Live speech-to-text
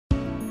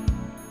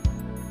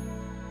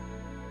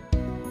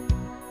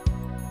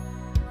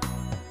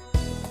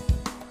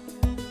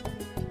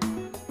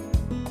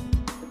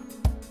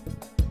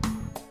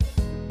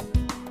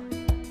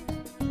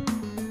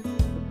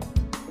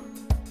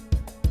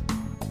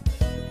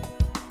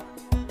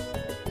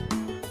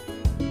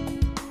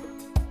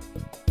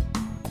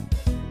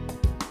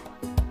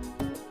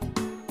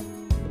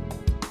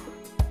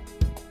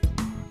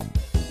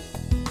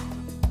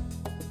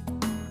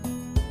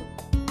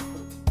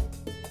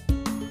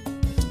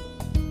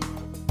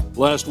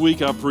Last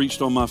week I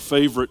preached on my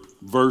favorite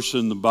verse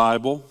in the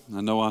Bible.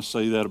 I know I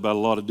say that about a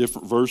lot of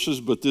different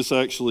verses, but this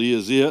actually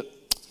is it.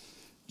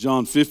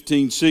 John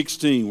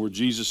 15:16, where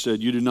Jesus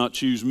said, "You did not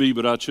choose me,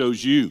 but I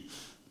chose you.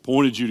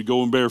 Appointed you to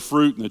go and bear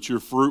fruit, and that your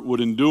fruit would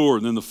endure,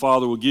 and then the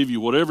Father will give you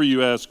whatever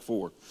you ask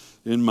for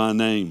in my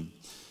name."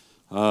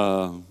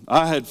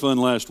 I had fun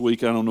last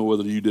week. I don't know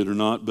whether you did or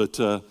not, but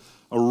I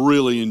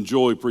really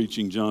enjoy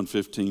preaching John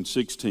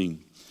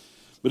 15:16.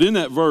 But in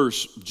that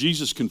verse,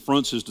 Jesus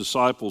confronts his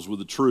disciples with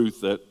the truth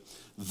that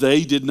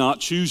they did not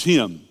choose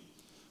him,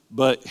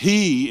 but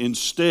he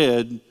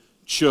instead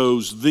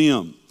chose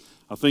them.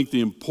 I think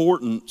the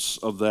importance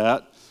of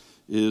that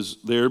is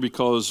there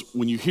because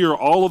when you hear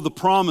all of the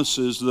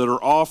promises that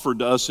are offered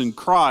to us in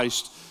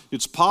Christ,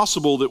 it's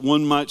possible that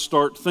one might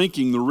start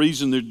thinking the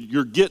reason that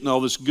you're getting all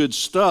this good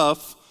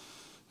stuff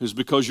is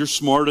because you're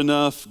smart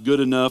enough, good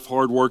enough,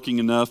 hardworking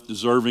enough,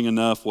 deserving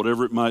enough,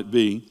 whatever it might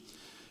be.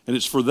 And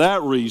it's for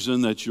that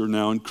reason that you're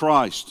now in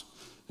Christ.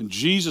 And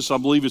Jesus, I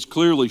believe, is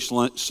clearly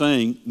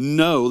saying,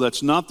 no,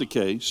 that's not the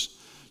case.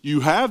 You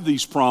have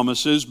these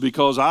promises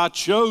because I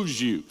chose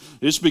you.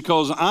 It's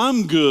because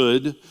I'm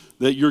good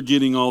that you're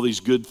getting all these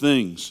good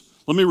things.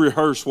 Let me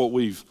rehearse what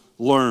we've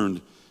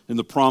learned in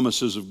the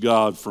promises of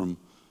God from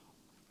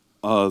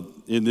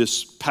in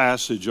this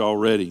passage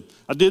already.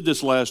 I did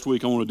this last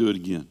week. I want to do it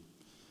again.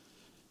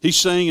 He's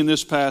saying in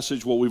this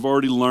passage, what we've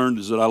already learned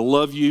is that I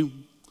love you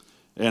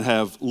and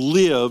have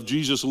lived,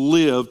 Jesus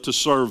lived to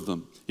serve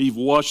them. He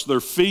washed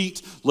their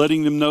feet,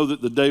 letting them know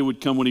that the day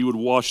would come when he would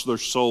wash their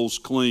souls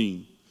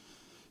clean.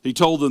 He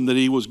told them that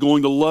he was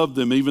going to love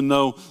them even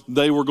though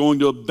they were going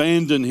to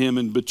abandon him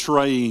and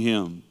betray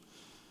him.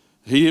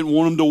 He didn't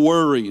want them to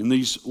worry. In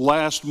these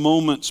last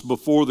moments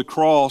before the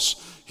cross,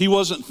 he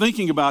wasn't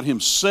thinking about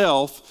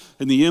himself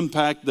and the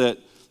impact that,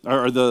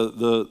 or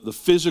the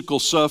physical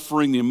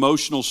suffering, the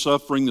emotional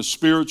suffering, the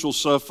spiritual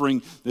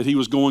suffering that he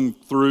was going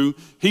through.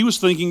 He was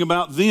thinking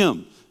about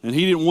them, and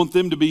he didn't want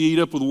them to be eat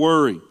up with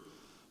worry.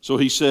 So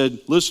he said,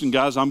 listen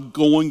guys, I'm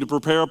going to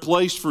prepare a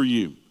place for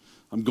you.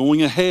 I'm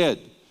going ahead.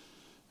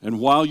 And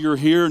while you're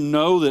here,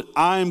 know that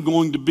I am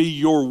going to be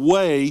your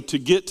way to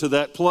get to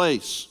that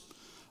place.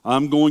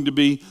 I'm going to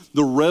be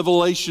the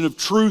revelation of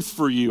truth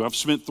for you. I've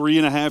spent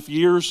 3.5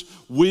 years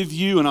with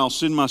you, and I'll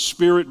send my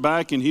Spirit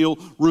back, and he'll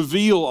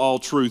reveal all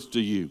truth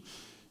to you.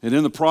 And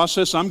in the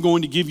process, I'm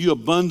going to give you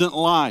abundant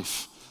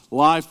life,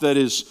 life that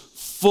is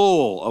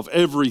full of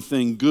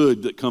everything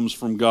good that comes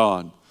from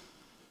God.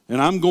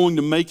 And I'm going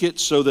to make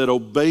it so that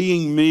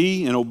obeying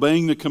me and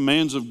obeying the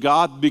commands of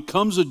God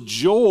becomes a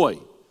joy,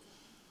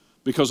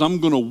 because I'm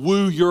going to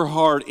woo your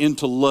heart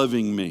into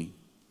loving me.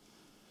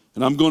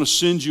 And I'm going to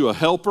send you a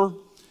helper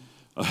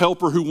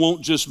who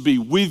won't just be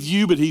with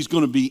you, but he's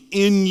going to be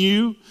in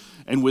you.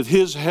 And with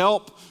his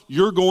help,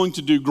 you're going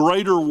to do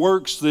greater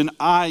works than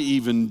I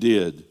even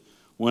did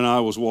when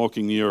I was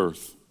walking the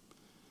earth.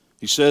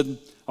 He said,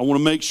 I want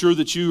to make sure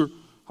that you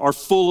are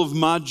full of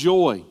my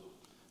joy.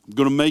 I'm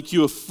going to make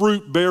you a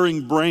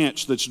fruit-bearing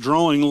branch that's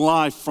drawing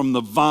life from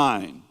the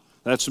vine.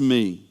 That's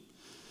me.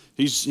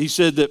 He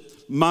said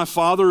that my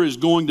Father is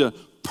going to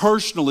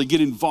personally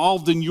get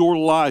involved in your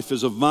life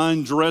as a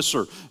vine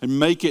dresser and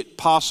make it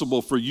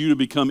possible for you to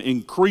become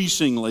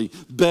increasingly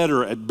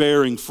better at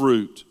bearing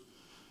fruit.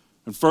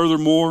 And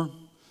furthermore,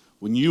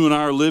 when you and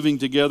I are living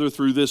together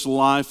through this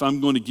life, I'm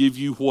going to give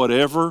you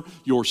whatever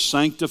your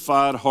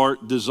sanctified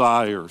heart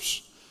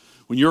desires.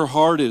 When your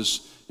heart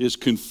is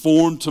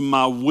conformed to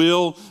my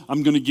will,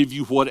 I'm going to give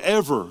you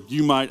whatever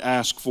you might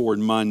ask for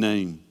in my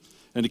name.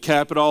 And to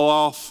cap it all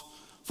off,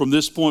 from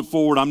this point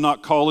forward, I'm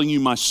not calling you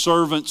my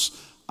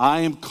servants.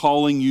 I am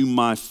calling you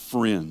my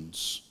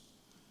friends.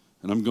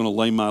 And I'm going to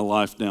lay my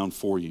life down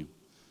for you.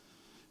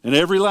 And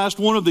every last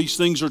one of these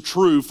things are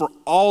true for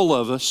all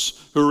of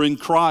us who are in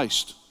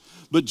Christ.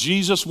 But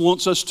Jesus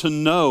wants us to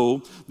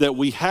know that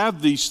we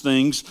have these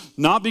things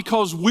not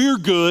because we're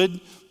good,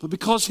 but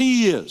because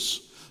he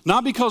is.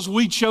 Not because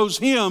we chose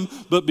him,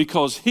 but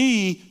because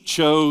he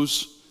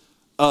chose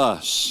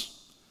us.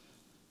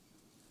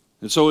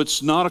 And so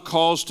it's not a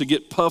cause to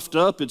get puffed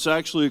up. It's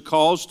actually a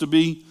cause to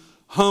be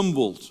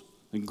humbled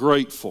and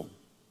grateful.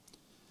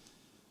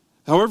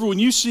 However, when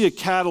you see a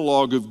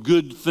catalog of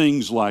good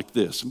things like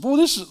this, boy,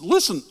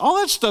 listen,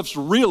 all that stuff's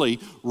really,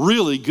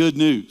 really good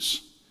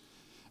news.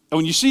 And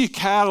when you see a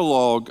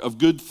catalog of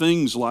good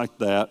things like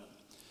that,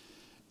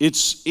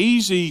 it's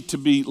easy to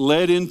be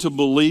led into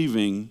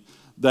believing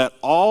that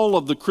all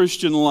of the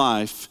Christian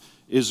life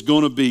is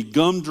going to be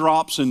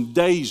gumdrops and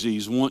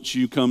daisies once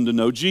you come to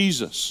know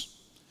Jesus.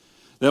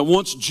 That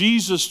once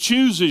Jesus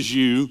chooses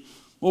you,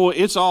 boy,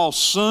 it's all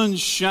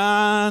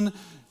sunshine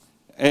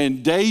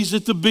and days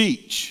at the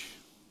beach.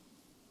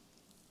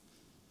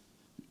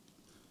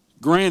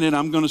 Granted,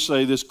 I'm going to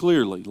say this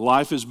clearly.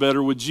 Life is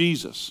better with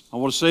Jesus. I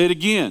want to say it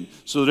again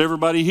so that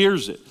everybody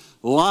hears it.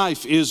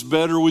 Life is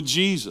better with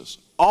Jesus.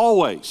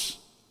 Always.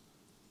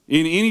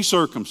 In any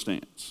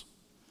circumstance.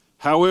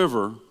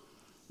 However,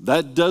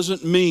 that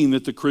doesn't mean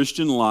that the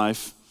Christian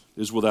life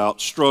is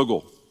without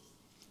struggle.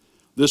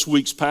 This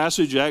week's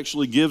passage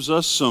actually gives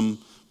us some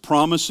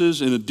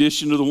promises in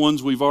addition to the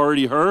ones we've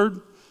already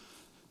heard.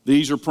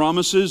 These are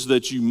promises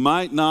that you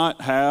might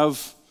not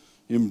have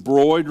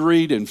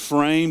embroidered and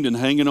framed and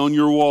hanging on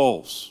your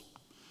walls.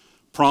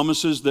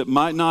 Promises that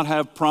might not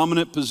have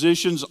prominent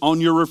positions on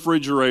your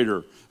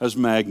refrigerator as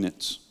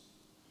magnets.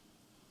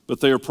 But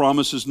they are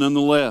promises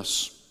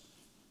nonetheless.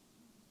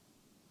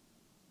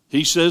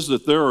 He says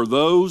that there are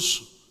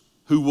those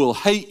who will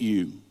hate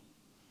you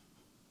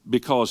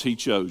because He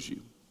chose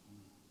you.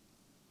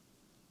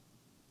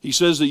 He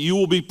says that you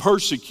will be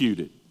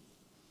persecuted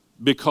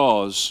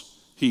because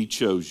He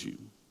chose you.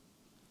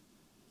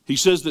 He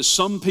says that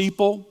some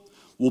people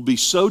will be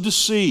so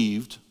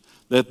deceived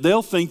that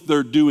they'll think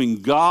they're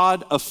doing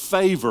God a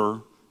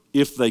favor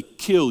if they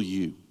kill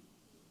you.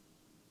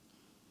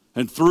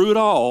 And through it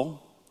all,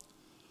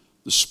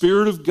 the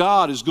Spirit of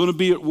God is going to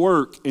be at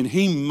work, and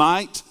He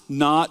might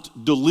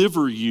not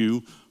deliver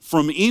you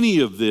from any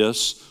of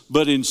this,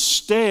 but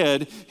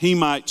instead He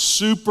might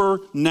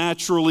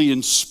supernaturally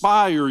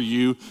inspire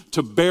you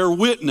to bear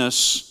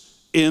witness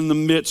in the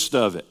midst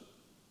of it.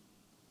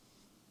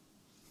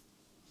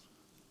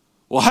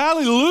 Well,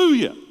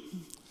 hallelujah.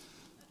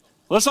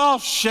 Let's all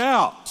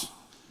shout.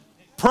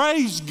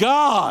 Praise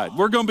God.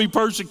 We're going to be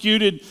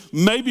persecuted.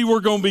 Maybe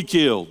we're going to be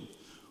killed.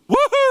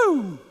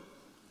 Woohoo!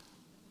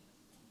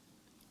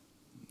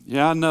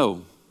 Yeah, I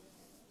know.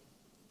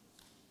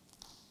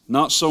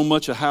 Not so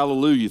much a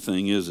hallelujah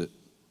thing, is it?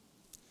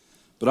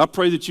 But I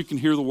pray that you can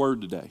hear the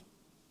word today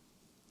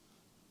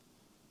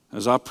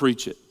as I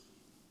preach it.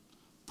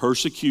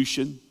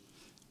 Persecution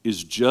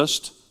is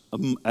just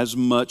as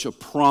much a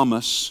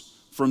promise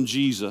from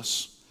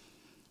Jesus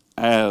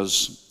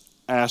as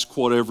ask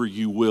whatever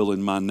you will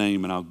in my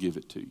name and I'll give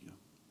it to you.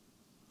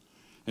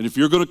 And if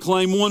you're going to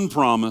claim one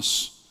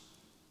promise,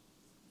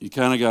 you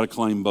kind of got to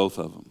claim both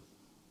of them.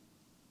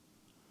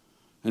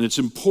 And it's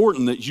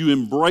important that you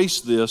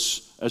embrace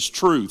this as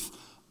truth.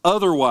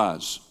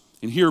 Otherwise,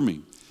 and hear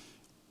me,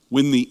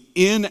 when the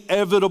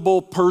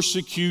inevitable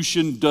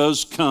persecution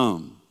does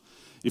come,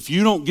 if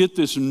you don't get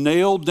this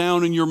nailed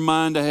down in your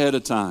mind ahead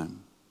of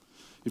time,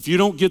 if you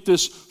don't get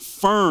this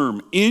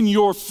firm in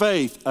your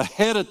faith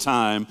ahead of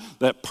time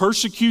that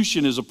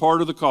persecution is a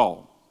part of the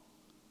call,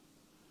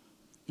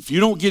 if you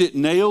don't get it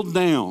nailed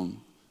down,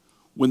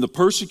 when the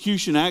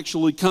persecution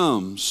actually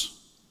comes,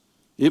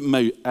 it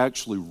may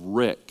actually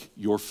wreck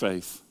your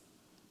faith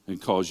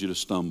and cause you to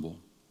stumble.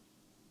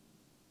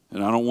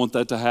 And I don't want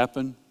that to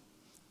happen,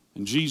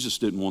 and Jesus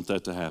didn't want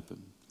that to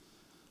happen.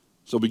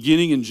 So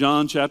beginning in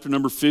John chapter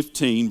number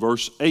 15,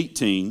 verse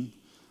 18,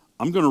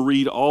 I'm going to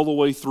read all the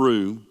way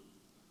through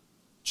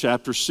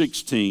chapter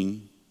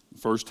 16,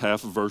 first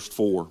half of verse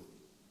 4.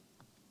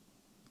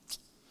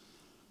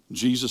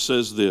 Jesus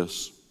says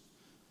this,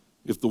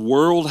 "If the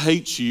world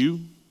hates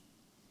you,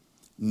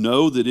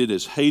 know that it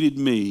has hated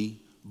me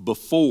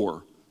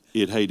before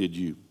it hated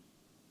you.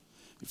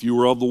 If you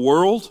were of the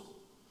world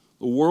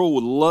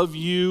would love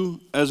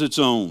you as its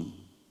own.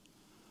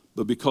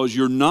 But because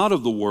you're not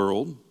of the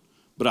world,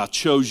 but I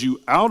chose you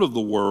out of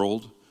the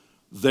world,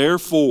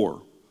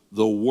 therefore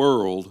the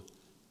world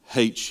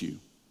hates you.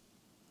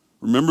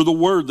 Remember the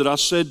word that I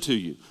said to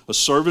you, a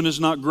servant is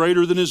not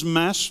greater than his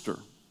master.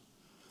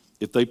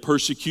 If they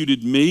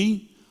persecuted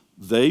me,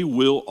 they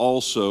will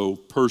also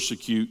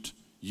persecute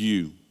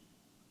you.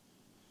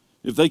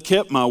 If they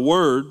kept my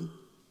word,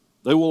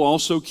 they will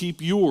also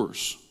keep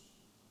yours.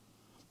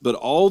 But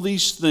all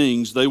these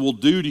things they will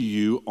do to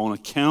you on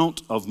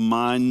account of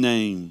my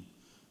name,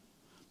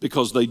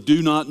 because they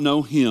do not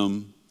know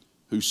him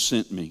who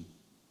sent me.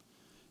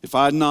 If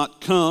I had not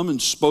come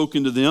and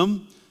spoken to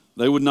them,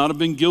 they would not have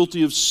been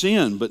guilty of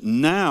sin, but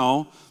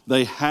now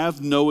they have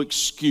no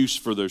excuse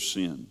for their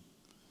sin.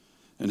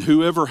 And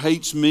whoever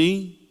hates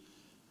me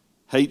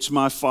hates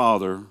my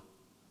Father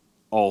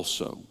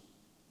also.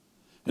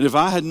 And if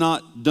I had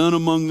not done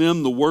among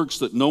them the works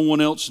that no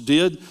one else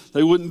did,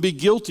 they wouldn't be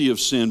guilty of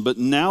sin. But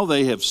now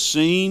they have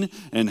seen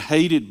and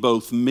hated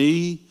both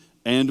me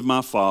and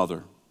my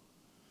Father.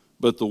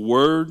 But the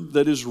word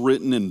that is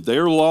written in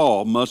their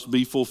law must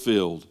be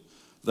fulfilled.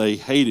 They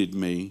hated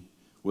me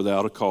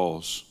without a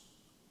cause.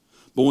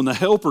 But when the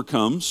Helper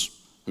comes,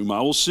 whom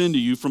I will send to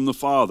you from the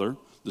Father,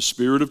 the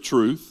Spirit of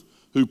truth,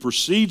 who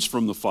proceeds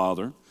from the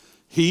Father,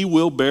 he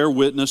will bear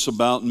witness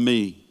about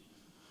me.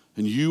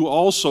 And you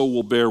also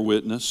will bear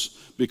witness,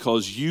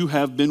 because you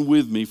have been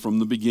with me from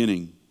the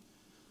beginning.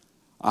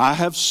 I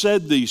have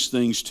said these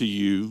things to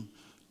you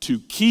to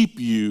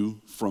keep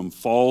you from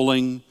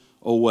falling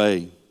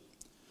away.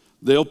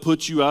 They'll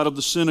put you out of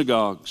the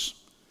synagogues.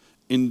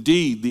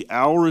 Indeed, the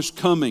hour is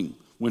coming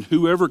when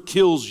whoever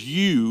kills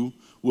you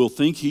will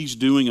think he's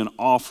doing an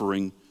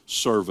offering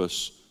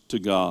service to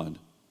God.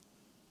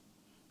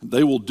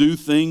 They will do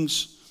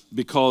things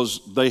because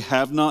they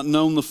have not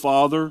known the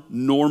Father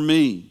nor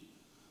me.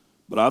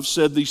 But I've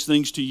said these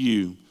things to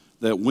you,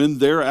 that when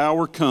their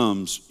hour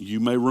comes,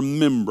 you may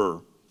remember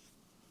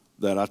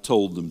that I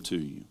told them to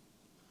you."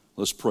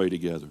 Let's pray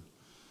together.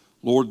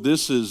 Lord,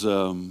 this is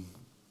a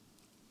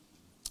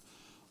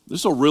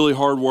really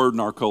hard word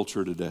in our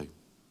culture today.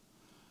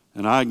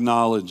 And I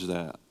acknowledge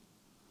that.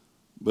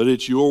 but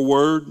it's your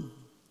word.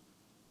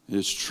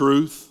 It's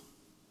truth.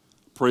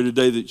 Pray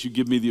today that you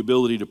give me the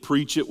ability to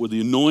preach it with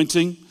the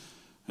anointing,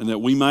 and that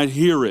we might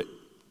hear it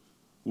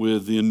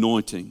with the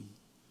anointing,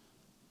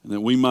 and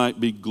that we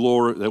might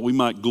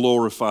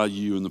glorify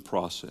you in the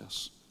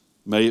process.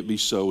 May it be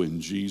so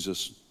in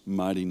Jesus'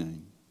 mighty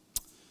name.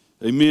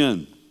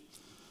 Amen.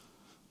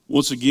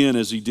 Once again,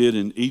 as he did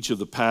in each of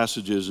the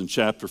passages in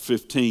chapter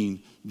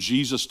 15,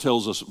 Jesus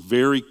tells us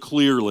very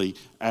clearly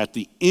at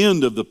the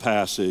end of the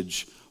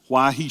passage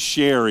why he's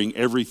sharing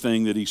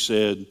everything that he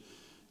said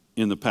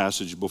in the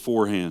passage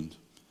beforehand.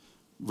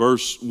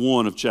 Verse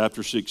 1 of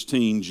chapter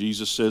 16,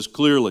 Jesus says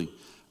clearly,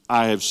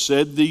 I have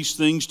said these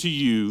things to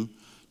you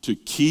to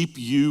keep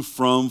you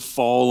from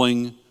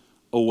falling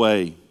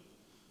away.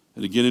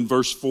 And again in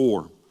verse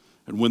 4,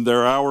 and when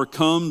their hour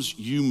comes,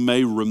 you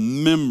may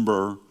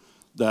remember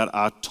that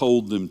I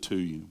told them to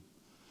you.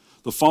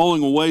 The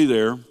falling away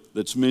there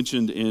that's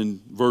mentioned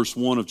in verse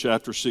 1 of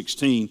chapter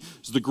 16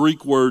 is the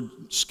Greek word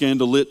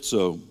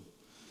scandalizo.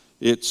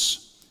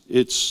 It's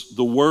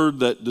the word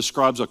that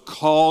describes a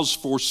cause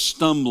for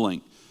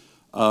stumbling.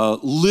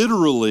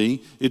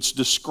 Literally, it's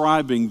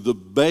describing the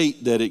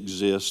bait that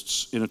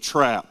exists in a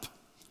trap.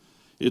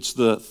 It's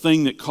the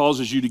thing that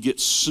causes you to get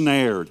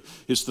snared.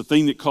 It's the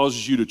thing that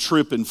causes you to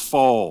trip and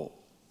fall.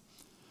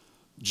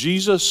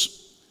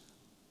 Jesus,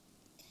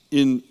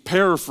 in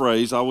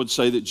paraphrase, I would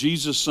say that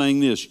Jesus is saying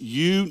this: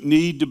 you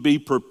need to be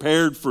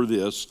prepared for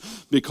this,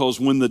 because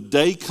when the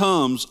day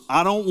comes,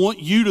 I don't want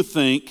you to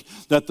think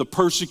that the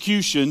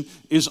persecution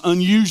is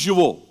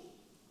unusual.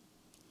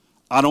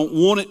 I don't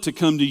want it to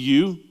come to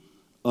you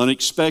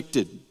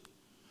unexpected.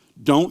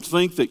 Don't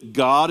think that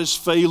God is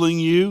failing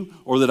you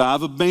or that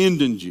I've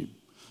abandoned you.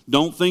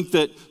 Don't think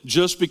that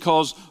just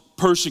because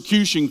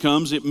persecution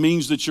comes, it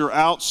means that you're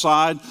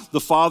outside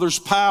the Father's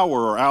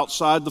power or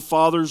outside the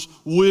Father's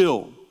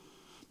will.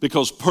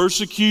 Because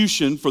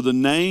persecution for the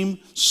name's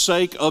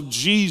sake of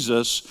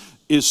Jesus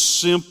is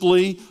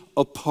simply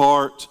a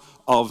part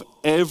of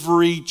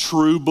every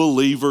true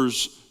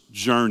believer's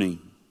journey.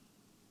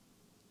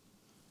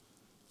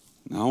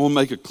 Now, I want to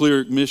make a clear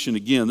admission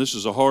again. This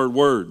is a hard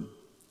word.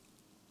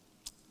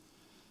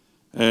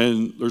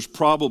 And there's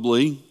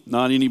probably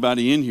not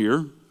anybody in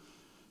here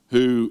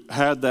who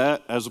had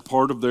that as a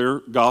part of their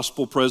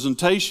gospel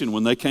presentation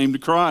when they came to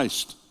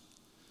Christ.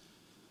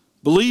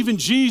 Believe in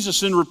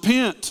Jesus and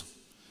repent.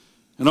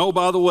 And oh,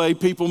 by the way,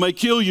 people may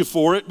kill you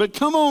for it, but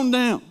come on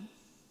down.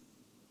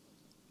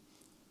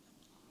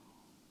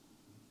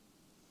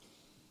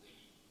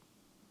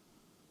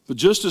 But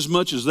just as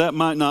much as that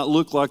might not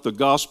look like the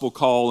gospel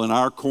call in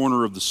our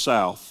corner of the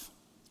South,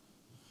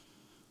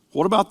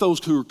 what about those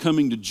who are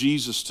coming to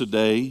Jesus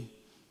today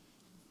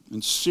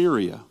in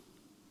Syria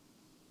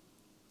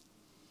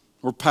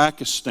or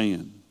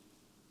Pakistan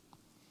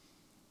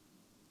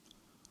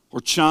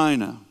or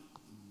China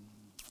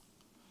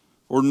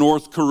or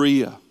North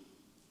Korea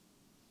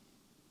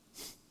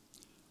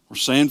or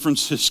San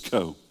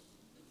Francisco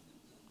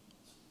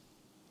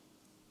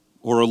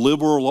or a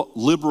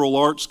liberal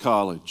arts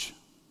college?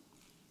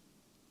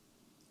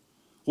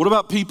 What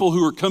about people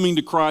who are coming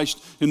to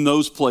Christ in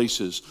those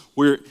places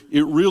where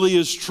it really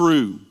is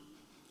true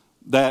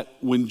that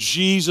when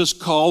Jesus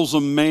calls a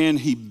man,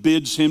 he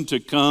bids him to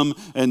come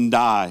and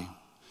die?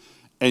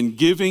 And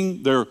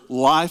giving their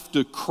life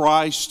to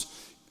Christ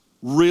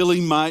really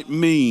might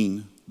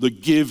mean the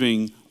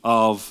giving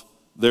of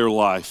their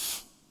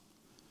life.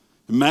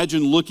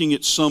 Imagine looking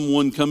at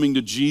someone coming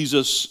to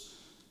Jesus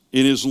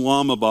in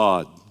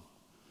Islamabad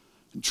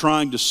and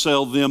trying to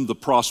sell them the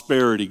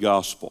prosperity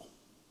gospel.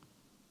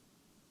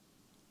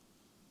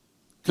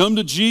 Come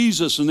to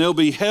Jesus and there'll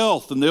be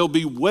health and there'll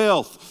be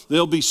wealth,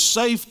 there'll be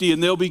safety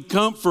and there'll be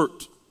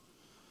comfort.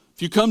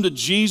 If you come to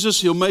Jesus,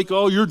 he'll make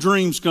all your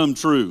dreams come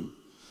true.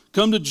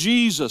 Come to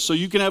Jesus so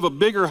you can have a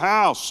bigger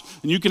house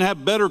and you can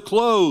have better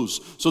clothes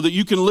so that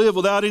you can live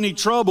without any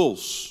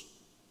troubles.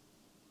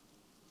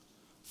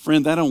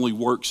 Friend, that only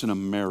works in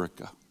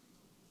America.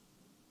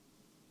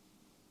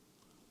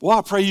 Well,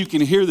 I pray you can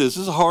hear this.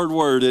 This is a hard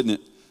word, isn't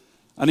it?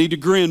 I need to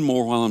grin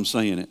more while I'm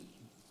saying it.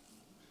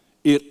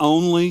 It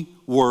only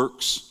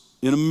works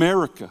in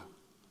America.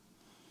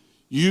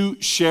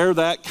 You share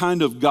that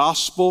kind of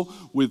gospel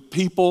with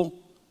people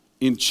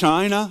in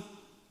China,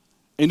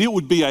 and it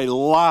would be a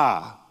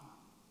lie.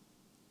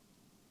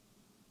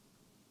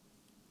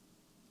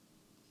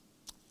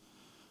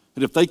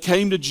 And if they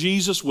came to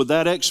Jesus with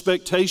that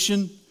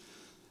expectation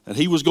that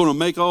he was going to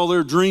make all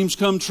their dreams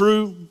come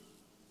true,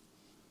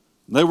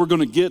 they were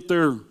going to get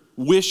their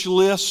wish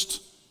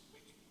list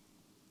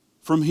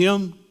from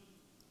him,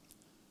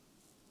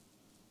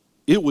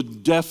 it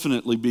would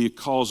definitely be a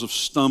cause of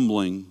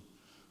stumbling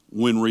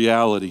when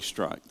reality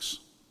strikes.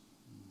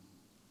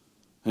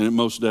 And it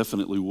most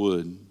definitely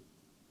would.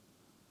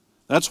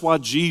 That's why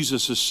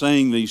Jesus is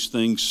saying these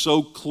things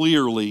so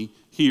clearly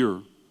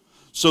here.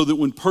 So that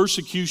when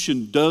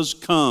persecution does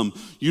come,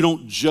 you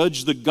don't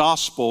judge the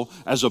gospel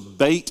as a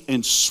bait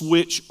and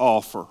switch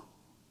offer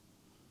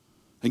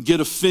and get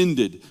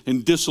offended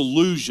and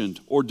disillusioned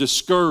or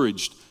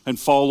discouraged and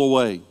fall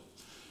away.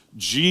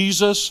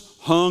 Jesus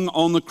hung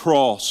on the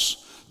cross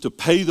to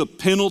pay the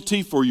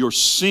penalty for your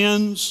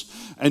sins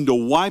and to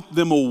wipe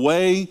them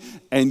away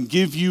and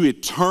give you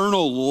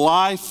eternal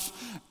life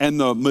and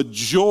the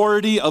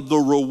majority of the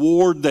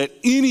reward that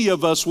any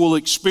of us will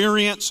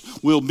experience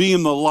will be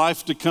in the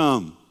life to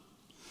come.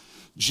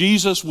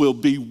 Jesus will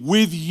be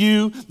with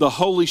you. The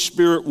Holy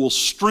Spirit will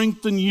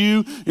strengthen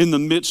you in the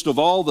midst of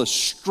all the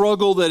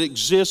struggle that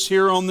exists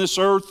here on this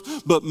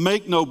earth. But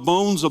make no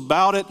bones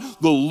about it,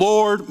 the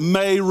Lord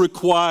may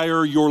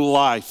require your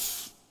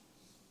life.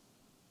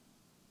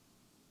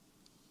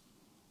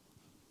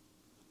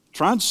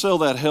 Try and sell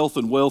that health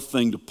and wealth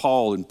thing to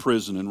Paul in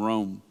prison in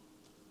Rome.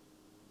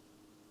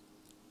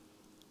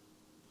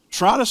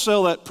 Try to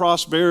sell that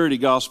prosperity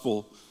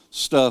gospel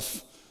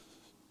stuff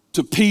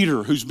to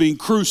Peter, who's being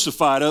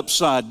crucified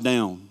upside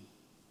down.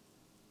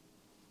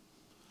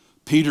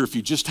 Peter, if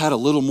you just had a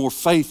little more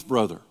faith,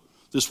 brother,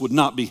 this would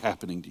not be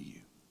happening to you.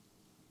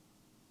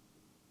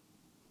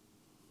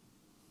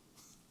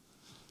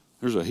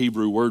 There's a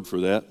Hebrew word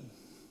for that.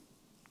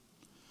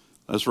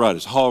 That's right,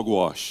 it's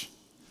hogwash.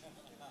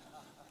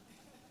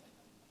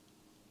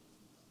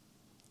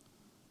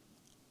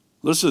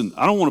 Listen,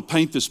 I don't want to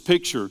paint this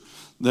picture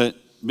that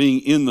being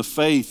in the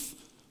faith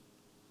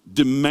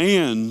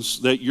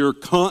demands that you're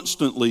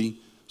constantly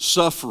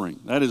suffering.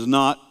 That is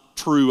not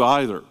true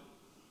either.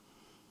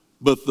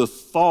 But the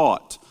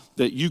thought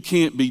that you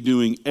can't be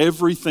doing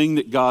everything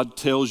that God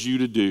tells you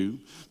to do,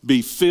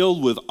 be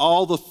filled with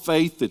all the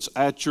faith that's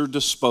at your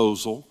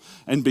disposal,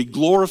 and be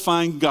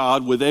glorifying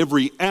God with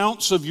every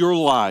ounce of your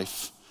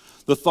life,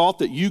 the thought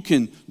that you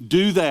can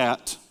do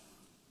that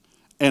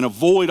and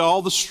avoid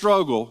all the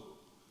struggle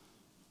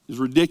is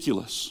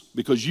ridiculous,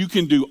 because you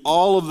can do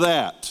all of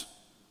that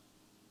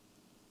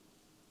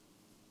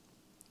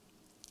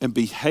and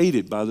be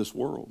hated by this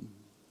world.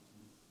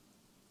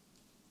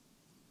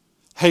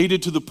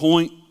 Hated to the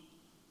point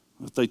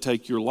that they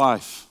take your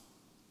life.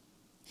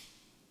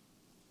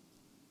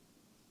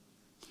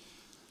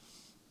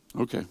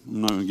 Okay,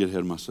 I'm not going to get ahead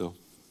of myself.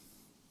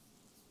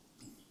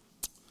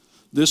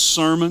 This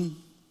sermon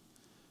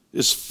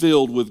is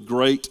filled with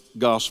great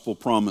gospel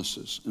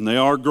promises, and they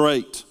are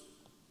great.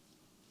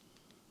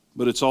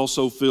 But it's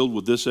also filled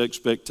with this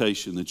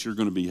expectation that you're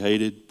going to be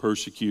hated,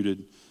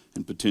 persecuted,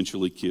 and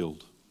potentially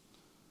killed.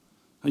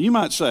 Now you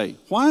might say,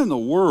 why in the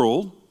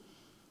world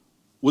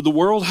would the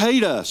world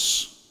hate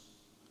us?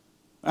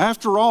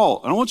 After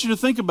all, and I want you to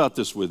think about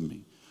this with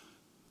me.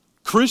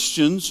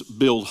 Christians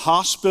build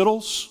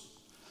hospitals,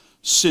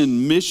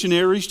 send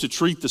missionaries to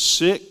treat the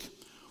sick.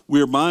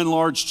 We are by and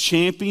large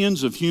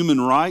champions of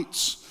human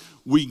rights.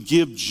 We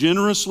give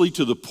generously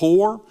to the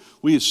poor.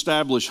 We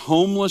establish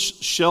homeless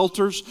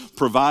shelters,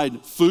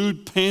 provide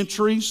food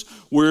pantries.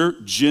 We're,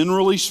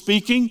 generally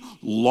speaking,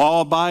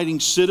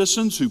 law-abiding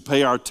citizens who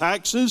pay our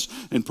taxes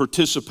and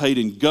participate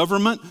in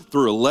government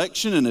through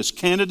election and as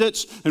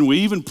candidates, and we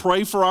even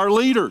pray for our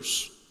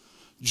leaders.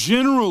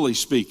 Generally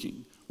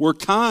speaking, we're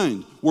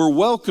kind, we're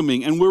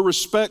welcoming, and we're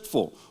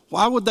respectful.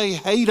 Why would they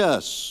hate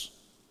us?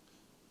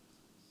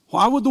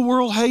 Why would the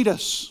world hate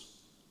us?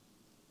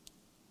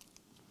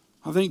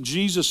 I think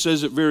Jesus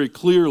says it very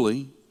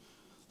clearly,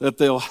 that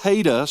they'll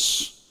hate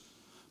us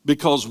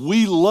because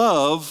we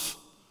love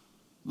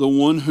the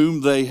one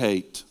whom they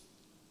hate.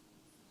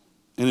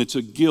 And it's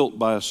a guilt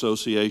by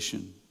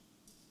association.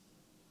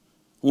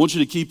 I want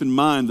you to keep in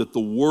mind that the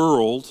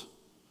world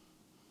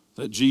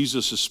that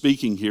Jesus is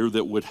speaking here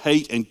that would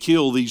hate and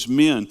kill these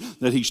men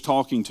that he's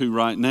talking to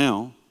right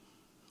now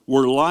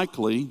were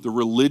likely the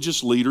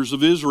religious leaders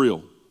of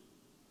Israel.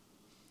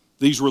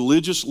 These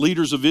religious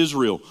leaders of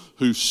Israel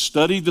who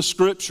studied the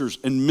scriptures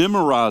and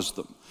memorized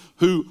them,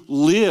 who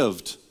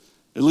lived,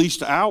 at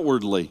least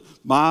outwardly,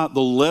 by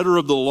the letter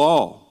of the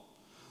law,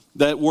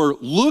 that were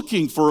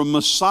looking for a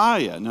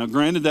Messiah. Now,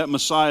 granted, that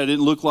Messiah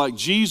didn't look like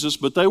Jesus,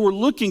 but they were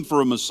looking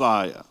for a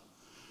Messiah.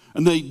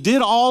 And they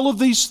did all of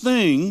these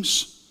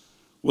things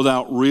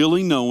without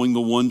really knowing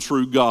the one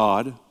true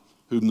God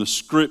whom the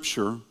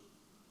Scripture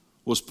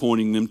was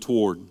pointing them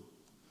toward.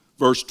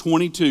 Verse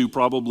 22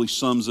 probably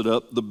sums it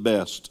up the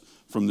best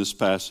from this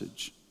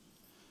passage.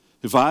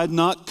 If I had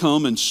not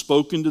come and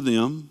spoken to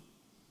them,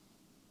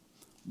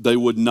 they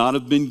would not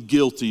have been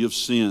guilty of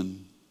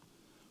sin.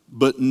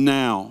 But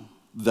now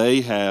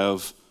they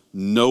have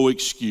no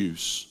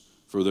excuse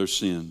for their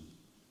sin.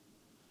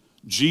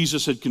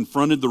 Jesus had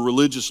confronted the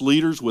religious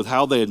leaders with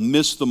how they had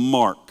missed the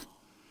mark.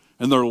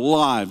 And their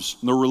lives,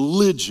 and their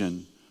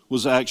religion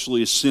was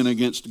actually a sin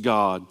against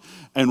God.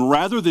 And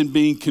rather than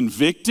being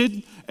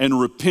convicted and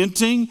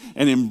repenting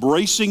and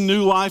embracing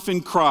new life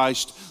in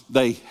Christ,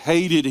 they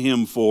hated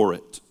him for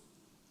it.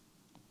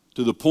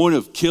 To the point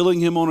of killing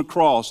him on a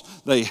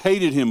cross, they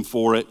hated him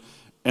for it,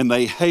 and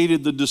they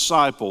hated the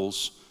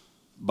disciples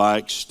by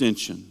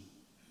extension.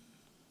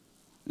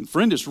 And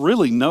friend, it's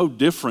really no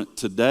different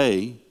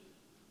today,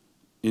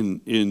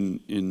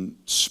 in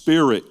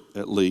spirit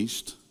at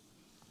least.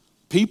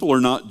 People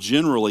are not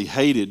generally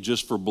hated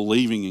just for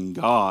believing in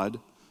God.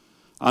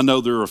 I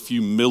know there are a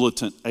few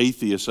militant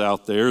atheists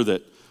out there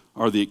that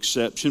are the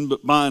exception,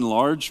 but by and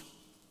large,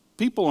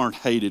 People aren't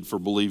hated for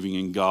believing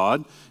in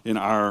God in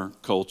our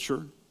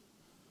culture.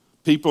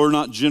 People are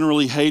not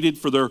generally hated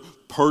for their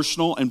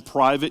personal and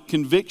private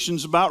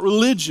convictions about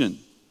religion.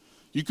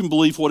 You can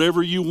believe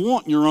whatever you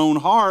want in your own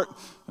heart,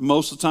 and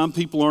most of the time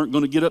people aren't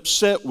going to get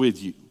upset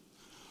with you.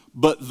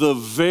 But the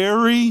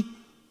very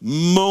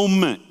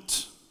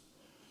moment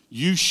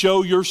you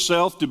show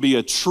yourself to be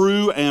a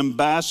true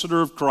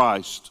ambassador of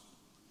Christ,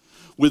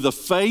 with a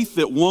faith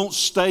that won't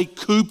stay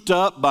cooped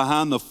up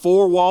behind the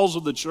four walls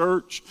of the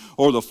church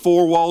or the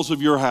four walls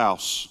of your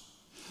house,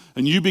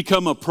 and you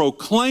become a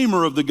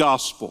proclaimer of the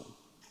gospel,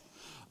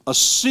 a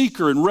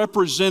seeker and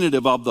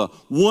representative of the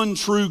one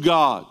true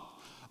God,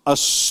 a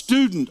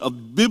student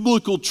of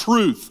biblical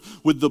truth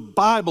with the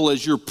Bible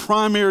as your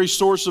primary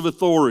source of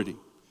authority.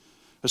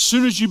 As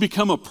soon as you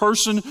become a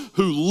person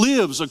who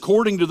lives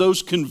according to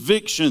those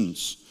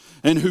convictions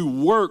and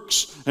who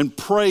works and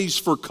prays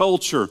for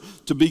culture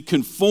to be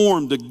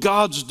conformed to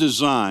God's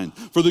design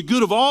for the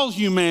good of all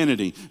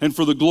humanity and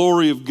for the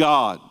glory of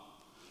God,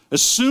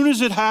 as soon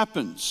as it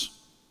happens,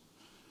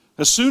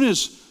 as soon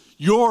as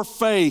your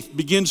faith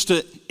begins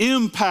to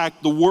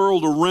impact the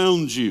world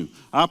around you,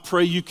 I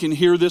pray you can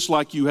hear this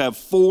like you have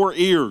 4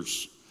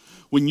 ears.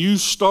 When you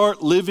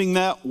start living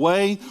that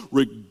way,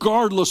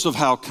 regardless of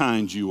how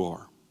kind you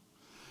are,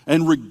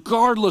 and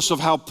regardless of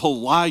how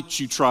polite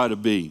you try to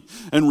be,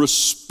 and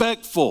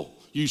respectful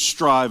you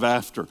strive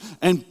after,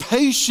 and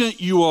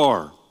patient you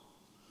are,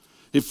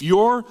 if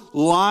your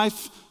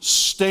life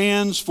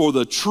stands for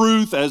the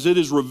truth as it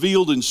is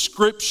revealed in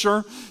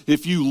Scripture,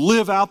 if you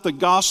live out the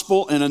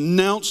gospel and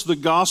announce the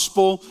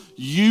gospel,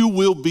 you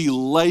will be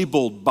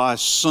labeled by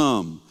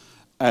some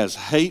as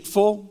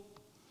hateful,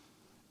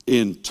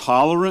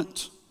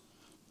 intolerant,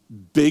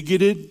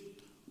 bigoted,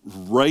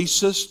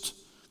 racist,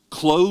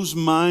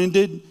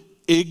 closed-minded,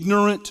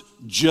 ignorant,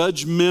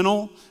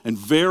 judgmental, and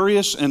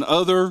various and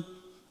other,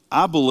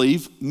 I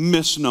believe,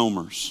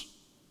 misnomers.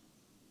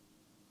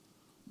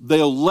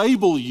 They'll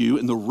label you,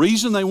 and the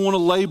reason they want to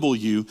label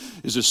you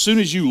is as soon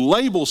as you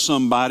label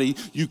somebody,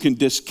 you can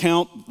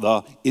discount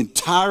the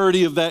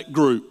entirety of that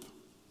group.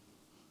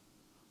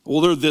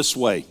 Well, they're this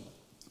way.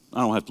 I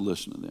don't have to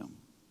listen to them.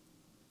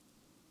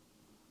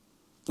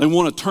 They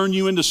want to turn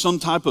you into some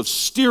type of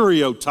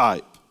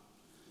stereotype,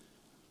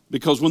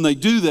 because when they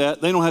do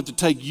that, they don't have to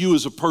take you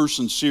as a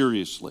person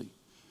seriously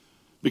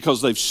because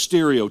they've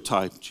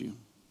stereotyped you.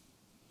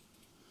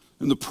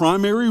 And the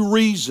primary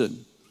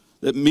reason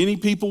that many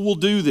people will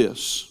do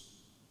this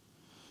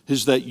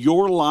is that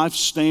your life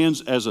stands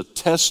as a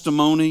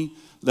testimony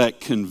that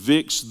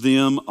convicts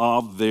them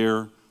of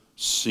their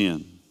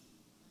sin.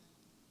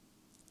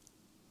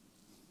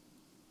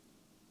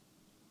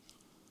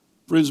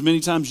 Friends,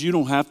 many times you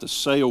don't have to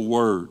say a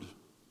word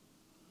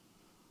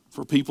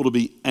for people to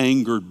be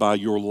angered by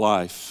your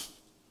life.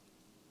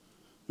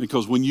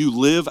 Because when you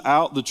live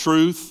out the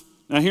truth,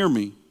 now hear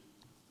me,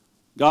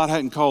 God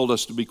hadn't called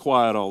us to be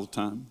quiet all the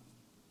time.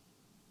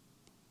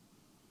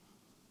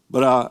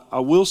 But I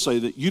will say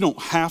that you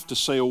don't have to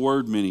say a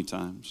word many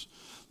times.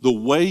 The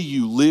way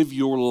you live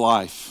your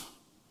life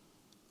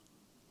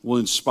will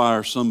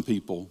inspire some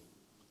people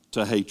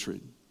to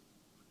hatred,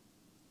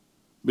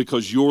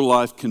 because your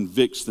life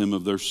convicts them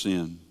of their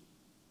sin.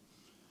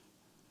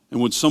 And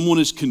when someone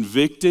is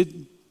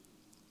convicted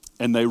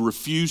and they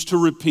refuse to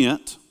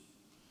repent,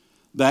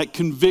 that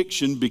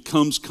conviction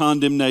becomes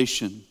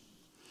condemnation.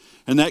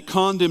 And that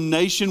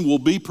condemnation will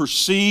be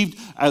perceived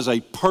as a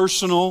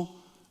personal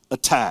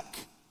attack.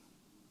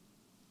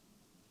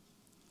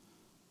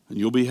 And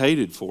you'll be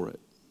hated for it.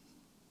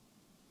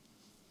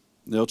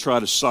 They'll try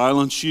to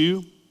silence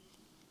you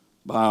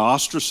by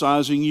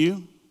ostracizing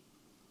you,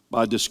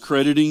 by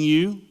discrediting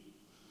you,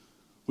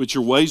 which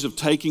are ways of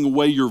taking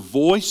away your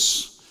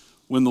voice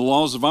when the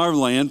laws of our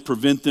land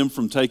prevent them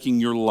from taking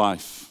your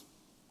life.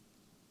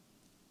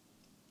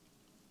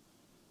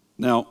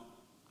 Now,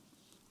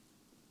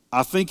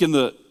 I think in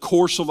the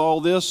course of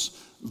all this,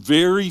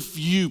 very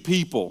few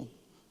people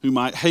who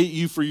might hate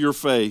you for your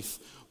faith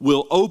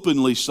will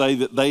openly say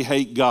that they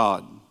hate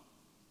God.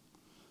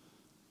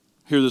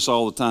 I hear this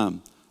all the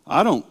time.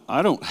 I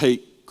don't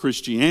hate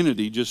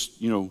Christianity,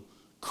 just,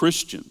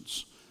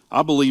 Christians.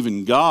 I believe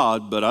in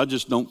God, but I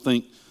just don't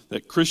think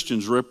that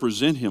Christians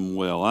represent Him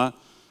well.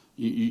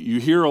 You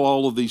hear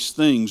all of these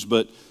things,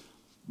 but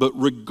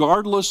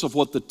regardless of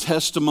what the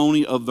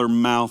testimony of their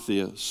mouth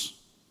is,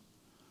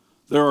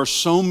 there are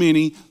so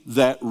many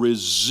that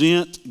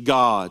resent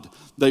God.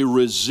 They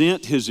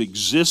resent His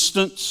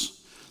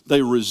existence,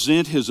 they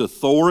resent His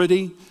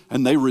authority,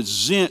 and they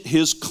resent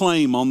His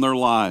claim on their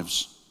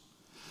lives.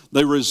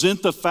 They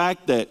resent the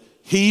fact that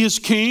He is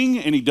king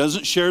and He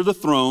doesn't share the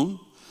throne.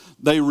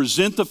 They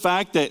resent the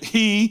fact that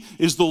He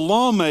is the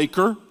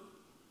lawmaker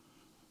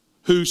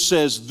who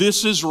says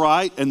this is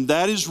right and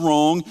that is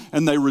wrong,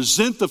 and they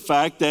resent the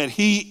fact that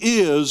He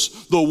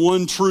is the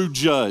one true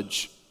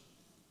judge.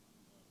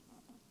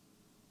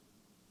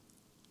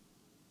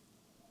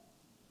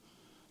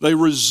 They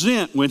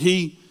resent when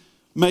He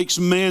makes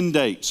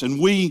mandates and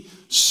we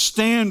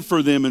stand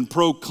for them and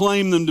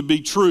proclaim them to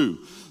be true,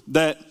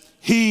 that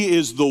He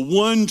is the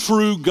one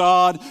true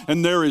God,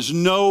 and there is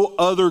no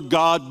other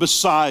God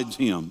besides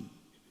Him.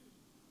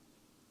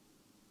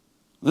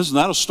 Listen,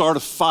 that'll start a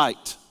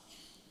fight.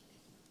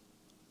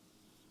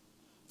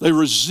 They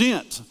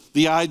resent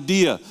the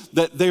idea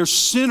that they're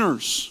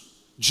sinners,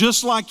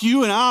 just like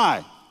you and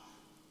I,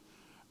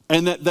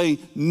 and that they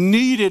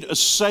needed a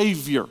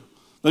Savior.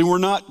 They were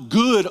not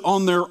good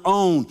on their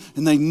own,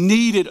 and they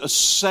needed a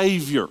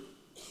Savior.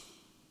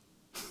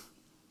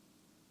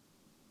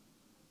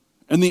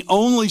 And the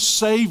only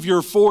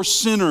Savior for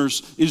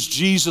sinners is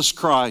Jesus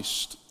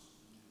Christ.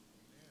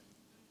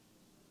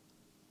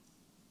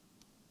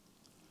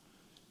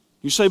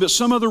 You say, but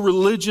some other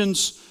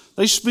religions,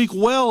 they speak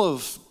well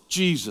of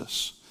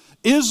Jesus.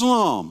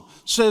 Islam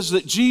says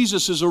that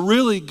Jesus is a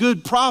really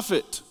good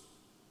prophet.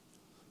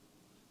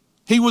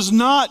 He was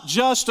not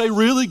just a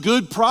really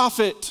good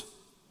prophet.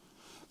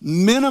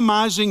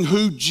 Minimizing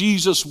who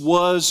Jesus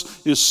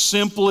was is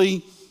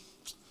simply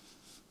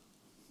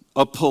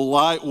a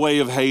polite way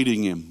of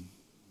hating Him.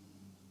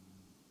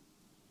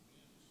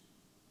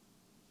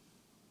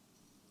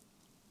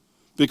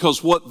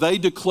 Because what they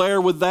declare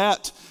with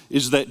that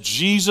is that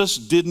Jesus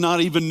did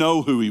not even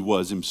know who He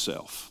was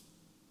Himself.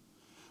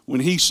 When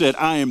He said,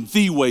 I am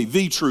the way,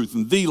 the truth,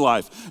 and the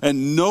life,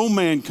 and no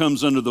man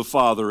comes unto the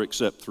Father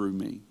except through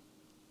me.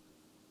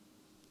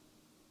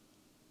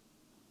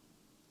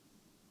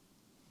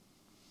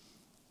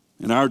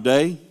 In our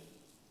day,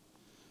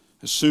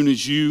 as soon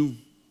as you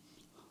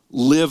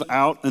live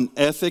out an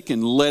ethic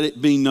and let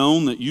it be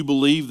known that you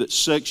believe that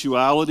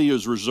sexuality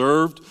is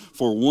reserved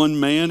for one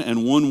man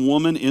and one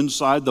woman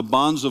inside the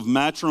bonds of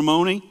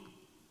matrimony,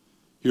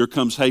 here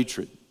comes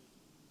hatred.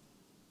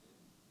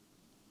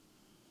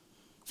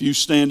 If you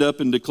stand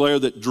up and declare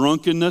that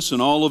drunkenness in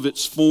all of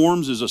its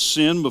forms is a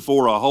sin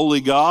before a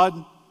holy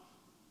God,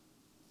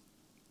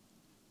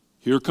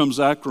 here comes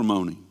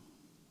acrimony.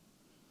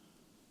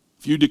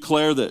 If you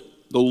declare that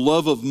the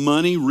love of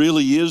money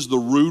really is the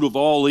root of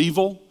all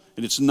evil,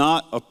 and it's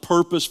not a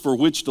purpose for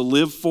which to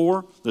live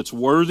for that's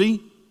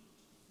worthy,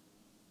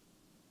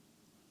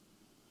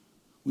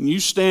 when you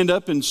stand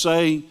up and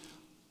say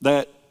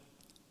that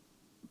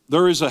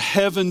there is a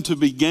heaven to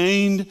be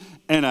gained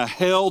and a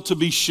hell to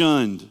be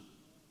shunned,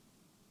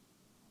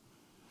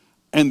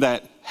 and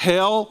that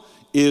hell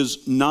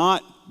is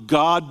not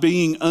God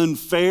being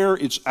unfair,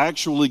 it's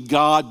actually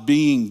God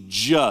being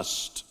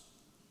just.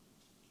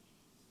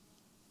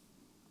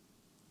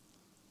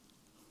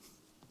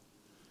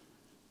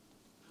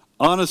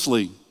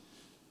 Honestly,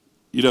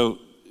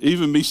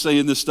 even me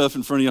saying this stuff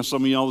in front of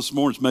some of y'all this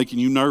morning is making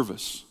you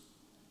nervous.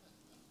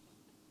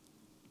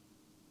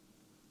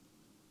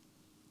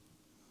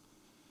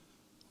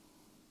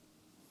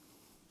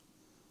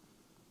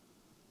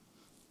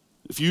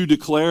 If you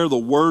declare the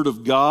Word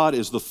of God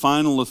as the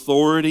final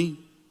authority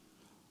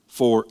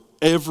for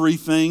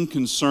everything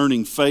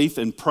concerning faith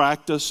and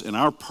practice, and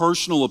our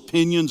personal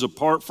opinions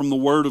apart from the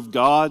Word of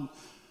God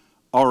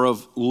are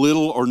of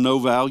little or no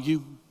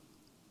value.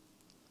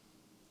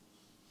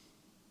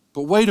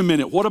 But wait a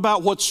minute, what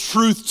about what's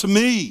truth to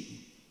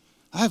me?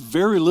 I have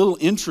very little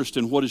interest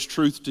in what is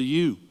truth to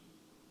you.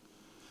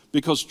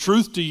 Because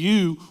truth to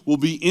you will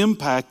be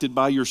impacted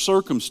by your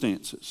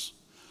circumstances.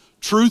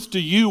 Truth to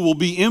you will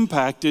be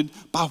impacted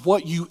by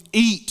what you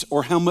eat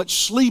or how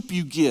much sleep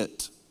you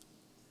get.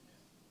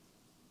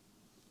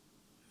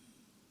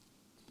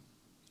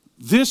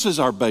 This is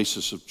our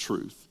basis of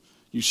truth.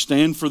 You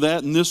stand for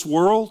that in this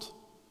world,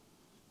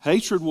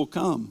 hatred will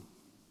come.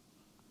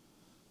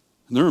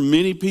 And there are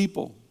many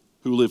people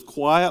who live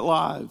quiet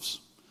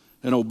lives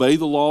and obey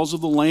the laws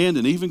of the land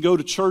and even go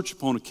to church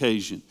upon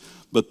occasion.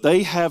 But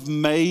they have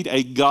made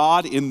a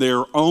God in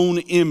their own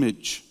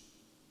image.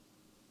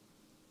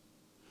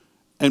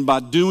 And by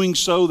doing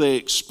so, they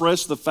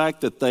express the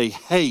fact that they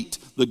hate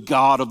the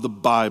God of the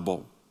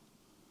Bible,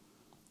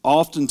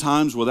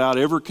 oftentimes without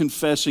ever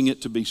confessing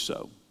it to be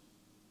so.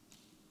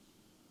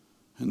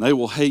 And they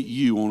will hate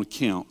you on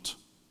account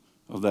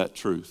of that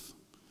truth.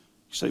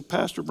 You say,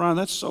 Pastor Brian,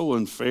 that's so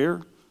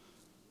unfair.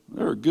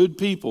 There are good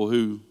people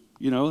who,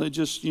 they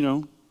just,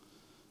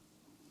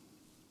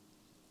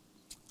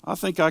 I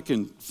think I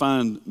can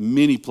find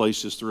many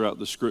places throughout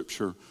the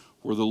Scripture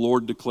where the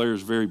Lord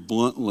declares very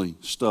bluntly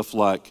stuff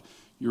like,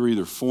 you're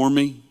either for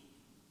me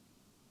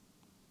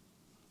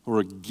or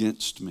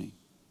against me.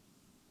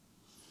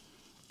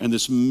 And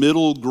this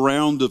middle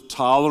ground of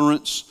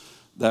tolerance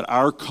that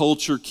our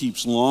culture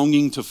keeps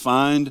longing to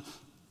find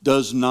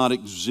does not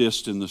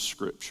exist in the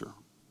Scripture.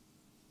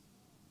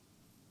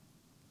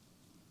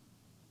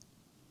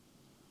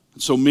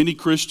 And so many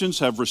Christians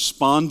have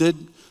responded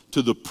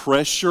to the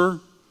pressure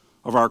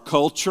of our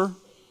culture,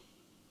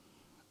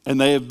 and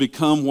they have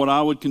become what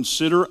I would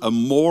consider a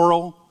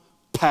moral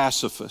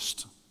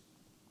pacifist,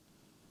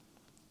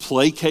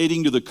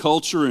 placating to the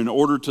culture in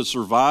order to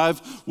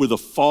survive with a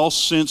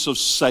false sense of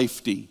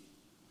safety.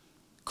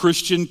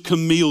 Christian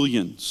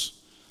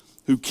chameleons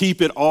who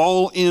keep it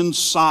all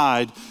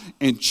inside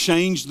and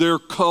change their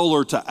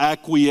color to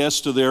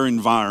acquiesce to their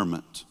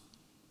environment.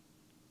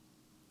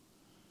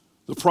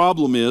 The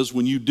problem is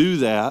when you do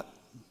that,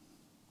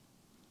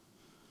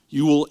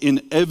 you will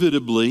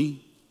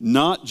inevitably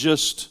not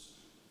just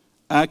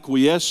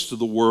acquiesce to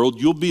the world,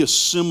 you'll be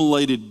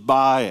assimilated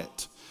by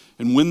it.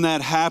 And when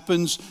that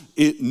happens,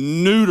 it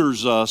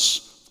neuters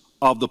us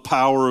of the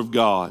power of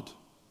God.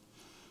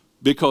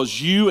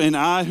 Because you and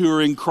I who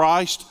are in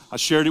Christ, I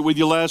shared it with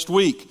you last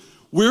week,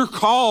 we're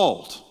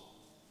called.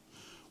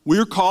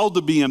 We're called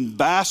to be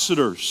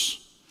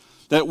ambassadors,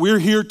 that we're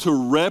here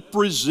to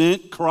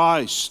represent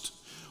Christ.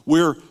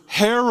 We're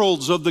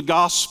heralds of the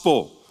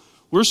gospel.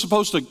 We're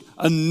supposed to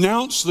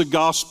announce the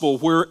gospel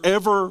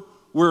wherever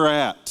we're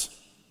at.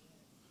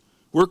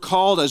 We're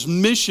called as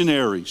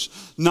missionaries,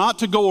 not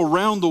to go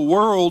around the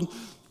world,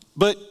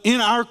 but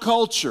in our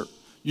culture.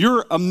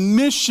 You're a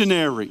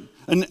missionary,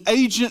 an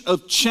agent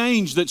of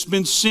change that's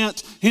been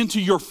sent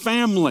into your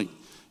family,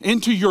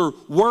 into your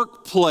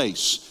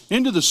workplace,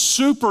 into the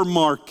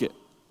supermarket.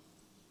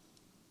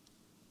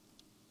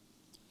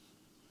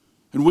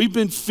 And we've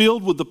been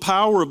filled with the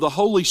power of the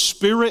Holy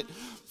Spirit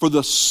for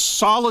the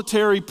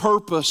solitary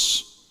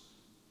purpose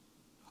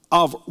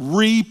of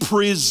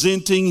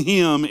representing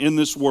Him in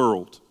this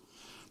world.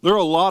 There are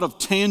a lot of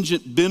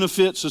tangent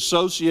benefits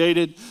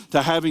associated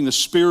to having the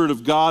Spirit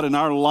of God in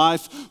our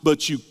life,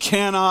 but you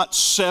cannot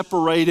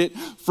separate it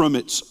from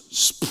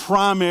its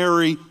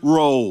primary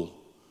role.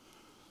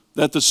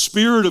 That the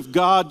Spirit of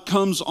God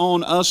comes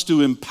on us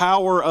to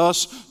empower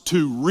us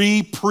to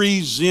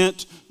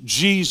represent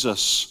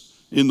Jesus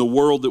in the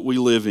world that we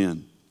live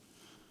in.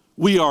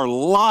 We are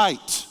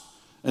light,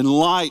 and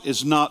light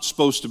is not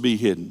supposed to be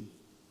hidden.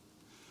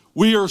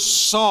 We are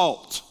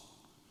salt,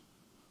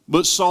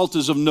 but salt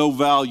is of no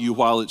value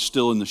while it's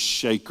still in the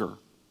shaker.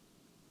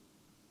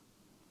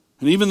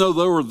 And even though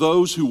there are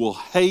those who will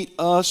hate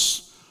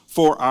us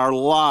for our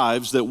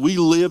lives, that we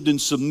lived in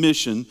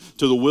submission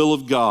to the will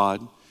of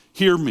God,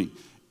 hear me,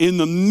 in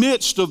the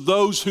midst of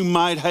those who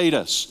might hate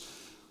us,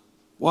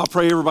 well, I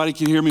pray everybody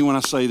can hear me when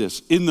I say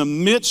this. In the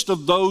midst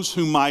of those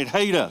who might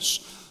hate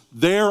us,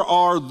 there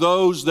are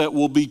those that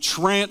will be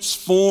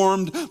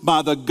transformed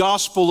by the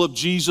gospel of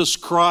Jesus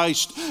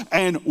Christ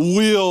and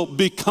will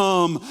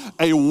become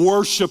a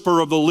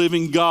worshiper of the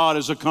living God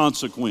as a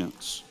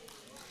consequence.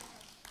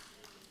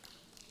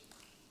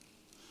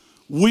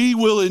 We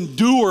will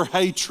endure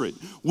hatred.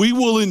 We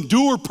will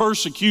endure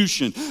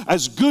persecution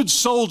as good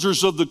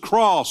soldiers of the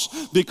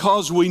cross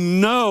because we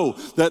know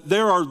that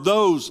there are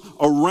those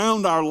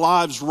around our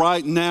lives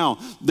right now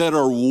that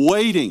are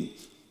waiting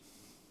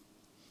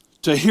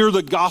to hear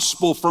the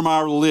gospel from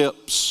our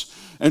lips.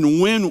 And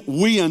when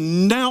we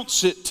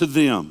announce it to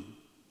them,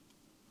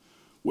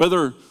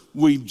 whether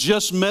we've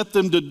just met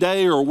them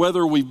today or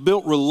whether we've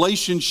built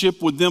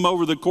relationship with them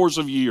over the course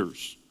of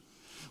years,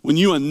 when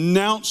you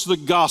announce the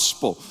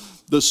gospel,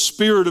 the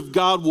Spirit of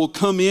God will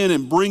come in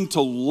and bring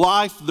to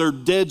life their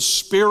dead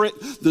spirit.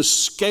 The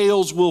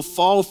scales will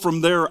fall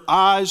from their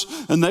eyes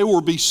and they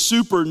will be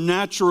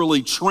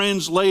supernaturally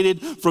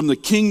translated from the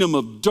kingdom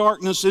of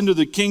darkness into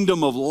the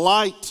kingdom of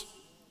light.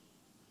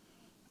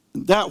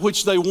 That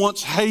which they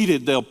once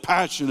hated, they'll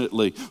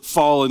passionately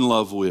fall in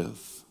love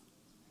with.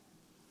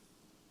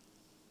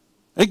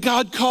 And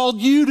God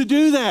called you to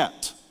do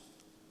that.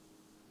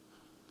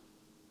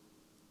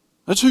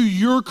 That's who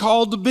you're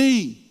called to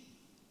be.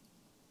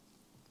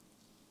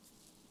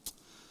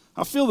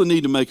 I feel the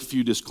need to make a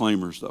few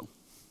disclaimers, though.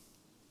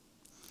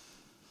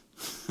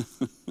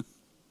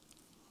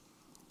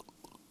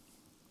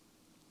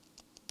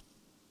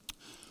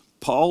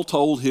 Paul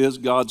told his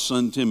God's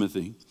son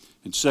Timothy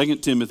in 2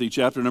 Timothy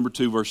chapter number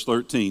 2, verse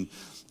 13,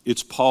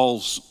 it's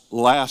Paul's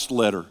last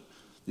letter.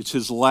 It's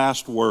his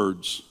last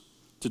words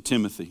to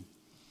Timothy.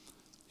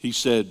 He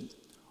said,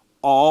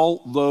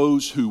 all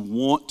those who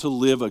want to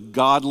live a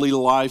godly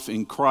life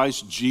in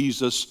Christ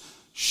Jesus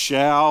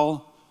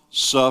shall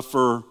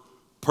suffer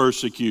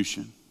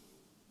persecution.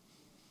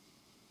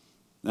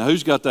 Now,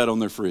 who's got that on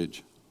their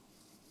fridge?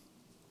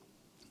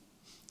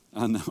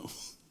 I know.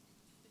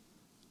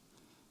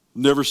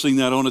 Never seen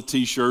that on a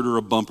t-shirt or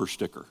a bumper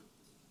sticker.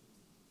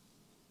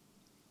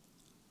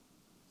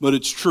 But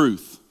it's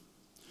truth.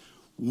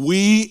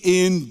 We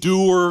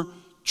endure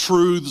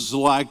truths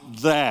like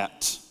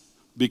that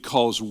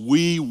because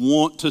we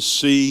want to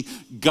see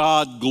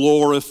God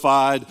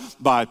glorified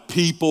by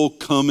people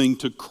coming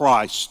to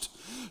Christ.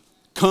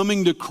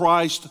 Coming to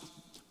Christ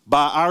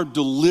by our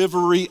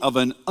delivery of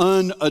an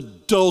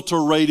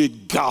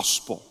unadulterated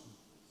gospel.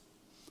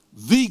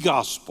 The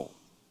gospel.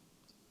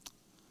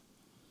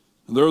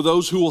 And there are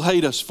those who will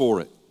hate us for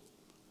it.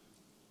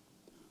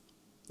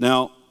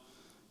 Now,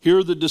 here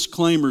are the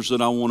disclaimers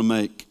that I want to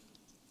make.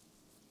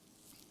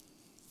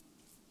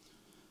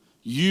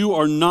 You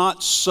are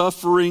not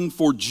suffering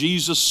for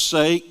Jesus'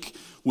 sake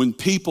when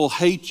people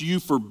hate you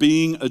for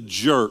being a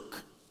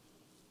jerk.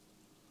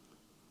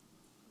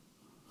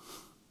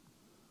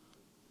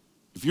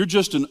 If you're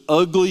just an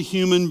ugly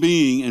human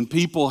being and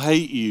people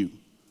hate you,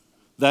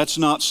 that's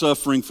not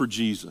suffering for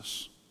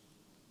Jesus.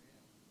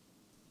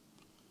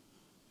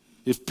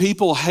 If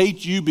people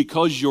hate you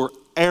because you're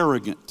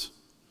arrogant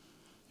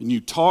and you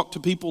talk to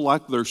people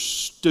like they're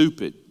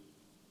stupid,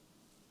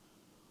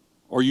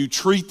 or you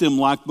treat them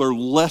like they're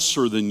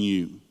lesser than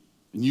you,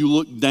 and you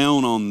look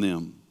down on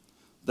them,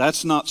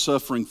 that's not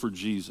suffering for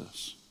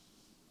Jesus.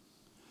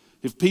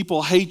 If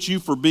people hate you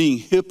for being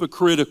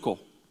hypocritical,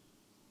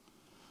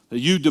 that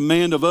you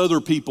demand of other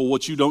people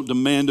what you don't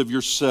demand of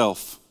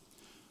yourself,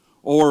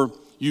 or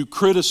you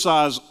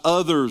criticize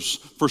others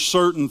for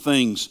certain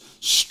things,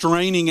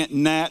 straining at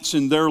gnats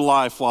in their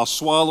life while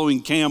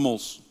swallowing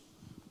camels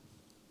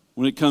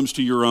when it comes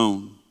to your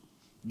own,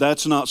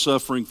 that's not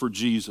suffering for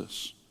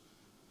Jesus.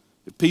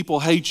 If people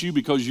hate you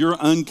because you're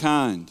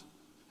unkind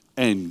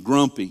and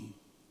grumpy,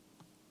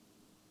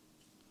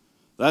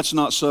 that's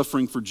not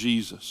suffering for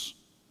Jesus.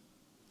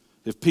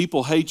 If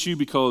people hate you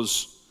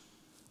because,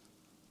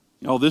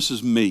 this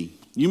is me.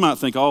 You might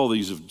think all of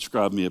these have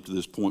described me up to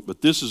this point,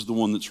 but this is the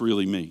one that's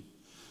really me.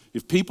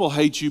 If people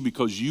hate you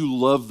because you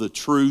love the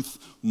truth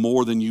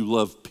more than you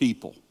love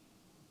people.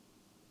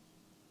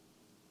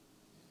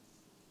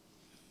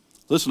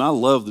 Listen, I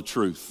love the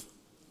truth.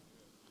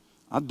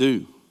 I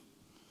do.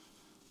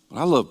 But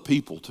I love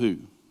people too.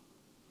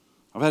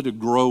 I've had to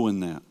grow in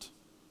that.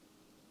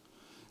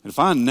 And if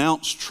I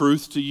announce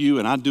truth to you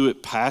and I do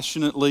it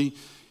passionately,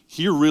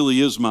 here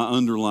really is my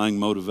underlying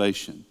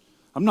motivation.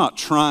 I'm not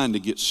trying to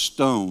get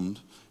stoned,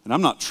 and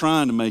I'm not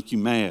trying to make you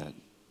mad.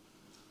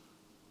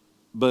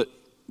 But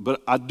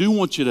I do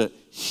want you to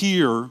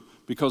hear,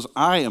 because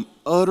I am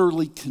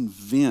utterly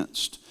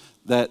convinced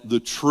that the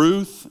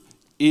truth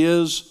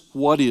is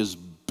what is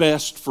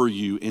best for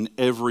you in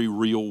every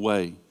real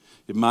way.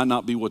 It might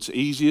not be what's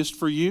easiest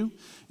for you.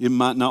 It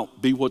might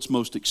not be what's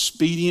most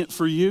expedient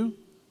for you,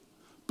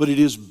 but it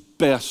is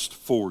best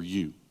for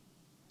you.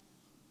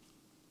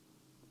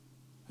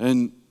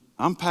 And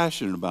I'm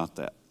passionate about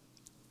that.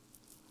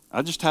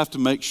 I just have to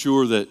make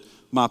sure that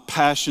my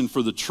passion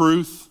for the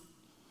truth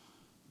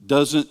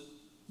doesn't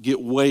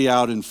get way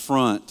out in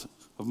front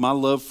of my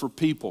love for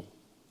people.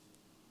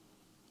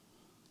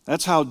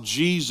 That's how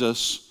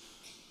Jesus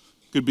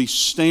could be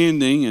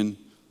standing and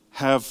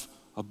have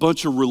a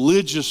bunch of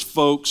religious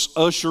folks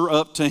usher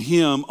up to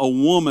him a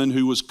woman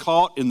who was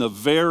caught in the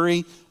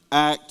very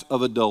act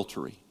of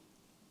adultery.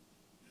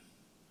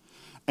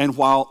 And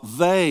while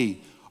they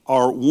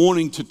are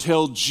wanting to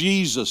tell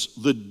Jesus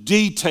the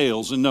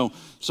details and know,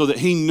 so that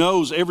he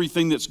knows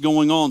everything that's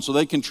going on, so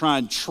they can try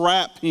and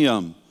trap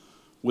him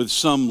with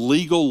some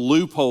legal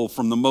loophole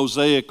from the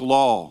Mosaic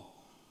law.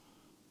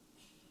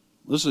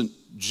 Listen,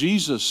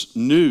 Jesus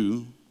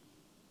knew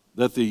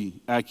that the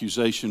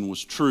accusation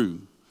was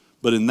true.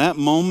 But in that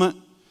moment,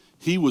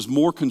 he was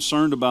more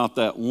concerned about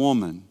that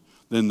woman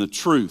than the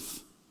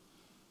truth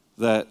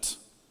that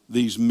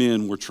these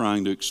men were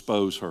trying to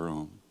expose her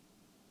on.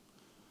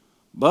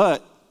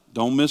 But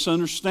don't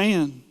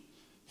misunderstand.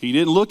 He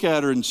didn't look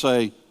at her and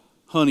say,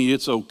 "Honey,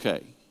 it's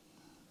okay."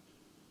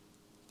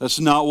 That's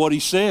not what he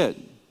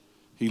said.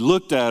 He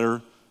looked at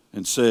her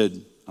and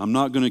said, "I'm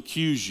not going to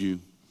accuse you,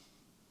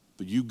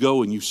 but you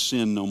go and you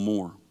sin no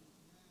more.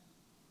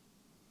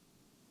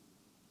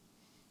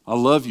 I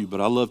love you, but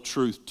I love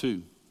truth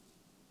too."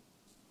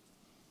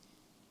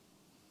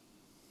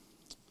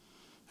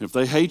 And if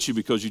they hate you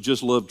because you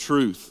just love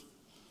truth,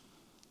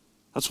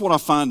 that's what I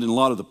find in a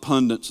lot of the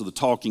pundits or the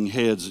talking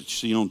heads that you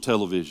see on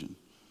television.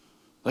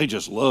 They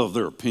just love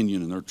their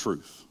opinion and their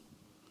truth.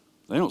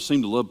 They don't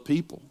seem to love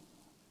people.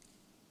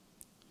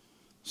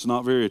 It's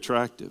not very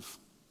attractive.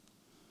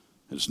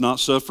 It's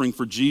not suffering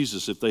for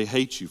Jesus if they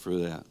hate you for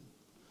that.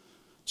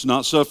 It's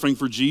not suffering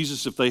for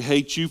Jesus if they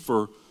hate you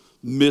for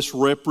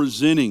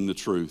misrepresenting the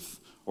truth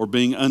or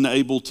being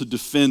unable to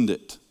defend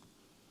it.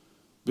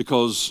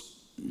 Because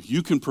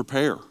you can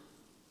prepare.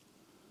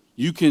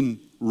 You can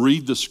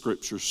read the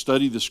Scripture,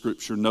 study the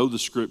Scripture, know the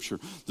Scripture.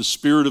 The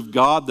Spirit of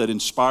God that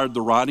inspired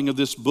the writing of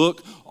this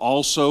book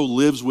also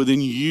lives within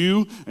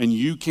you, and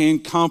you can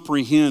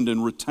comprehend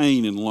and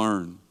retain and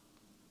learn.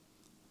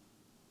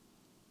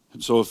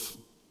 And so if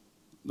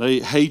they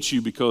hate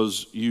you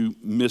because you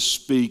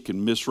misspeak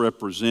and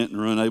misrepresent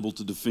and are unable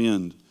to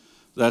defend,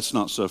 that's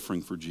not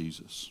suffering for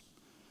Jesus.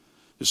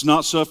 It's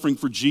not suffering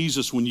for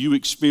Jesus when you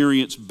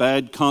experience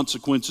bad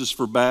consequences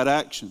for bad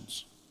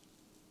actions.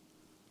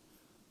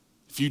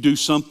 If you do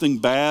something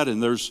bad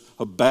and there's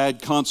a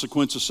bad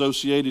consequence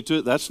associated to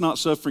it, that's not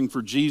suffering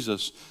for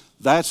Jesus.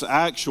 That's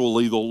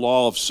actually the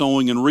law of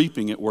sowing and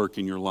reaping at work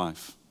in your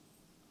life.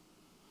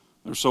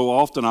 Or so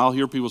often I'll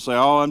hear people say,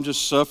 "Oh, I'm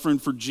just suffering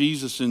for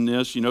Jesus in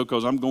this,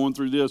 because I'm going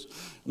through this,"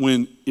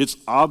 when it's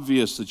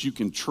obvious that you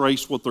can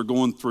trace what they're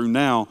going through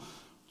now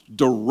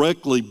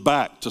directly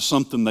back to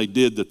something they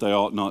did that they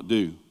ought not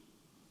do.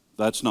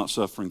 That's not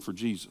suffering for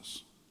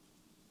Jesus.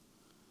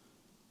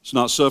 It's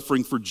not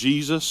suffering for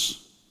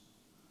Jesus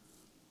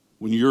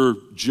when you're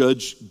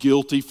judged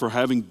guilty for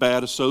having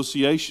bad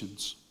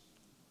associations.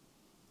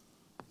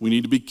 We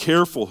need to be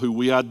careful who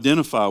we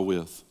identify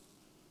with.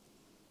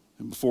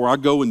 And before I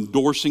go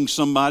endorsing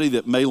somebody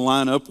that may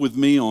line up with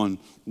me on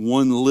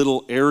one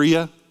little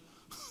area,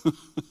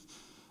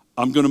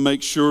 I'm going to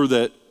make sure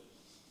that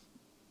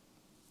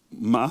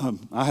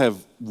I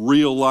have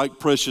real, like,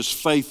 precious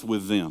faith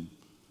with them.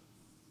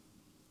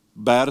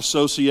 Bad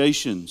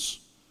associations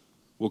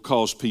will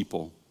cause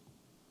people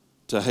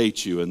to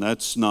hate you, and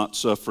that's not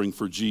suffering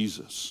for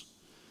Jesus.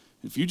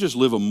 If you just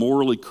live a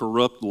morally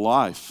corrupt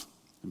life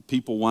and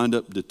people wind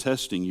up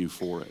detesting you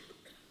for it,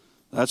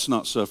 that's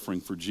not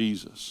suffering for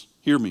Jesus.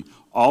 Hear me.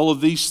 All of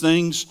these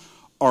things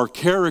are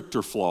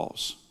character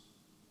flaws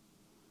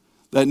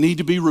that need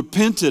to be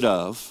repented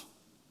of,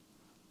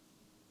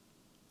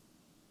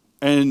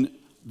 and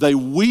they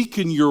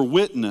weaken your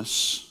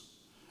witness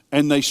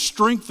and they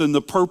strengthen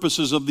the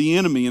purposes of the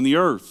enemy in the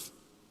earth.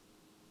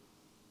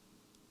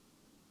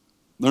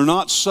 They're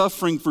not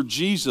suffering for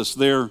Jesus.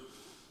 They're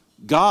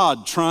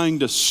God trying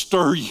to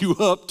stir you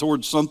up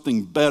towards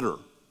something better.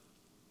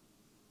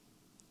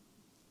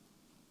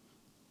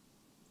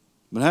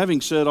 But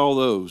having said all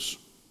those,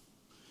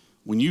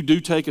 when you do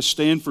take a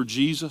stand for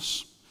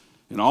Jesus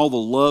and all the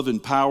love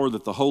and power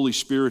that the Holy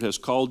Spirit has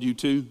called you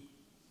to,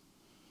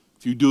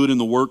 if you do it in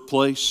the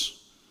workplace,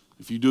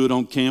 if you do it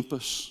on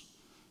campus,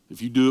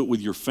 if you do it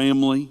with your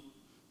family,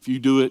 if you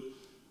do it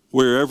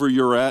wherever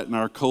you're at in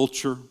our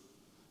culture,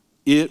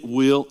 it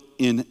will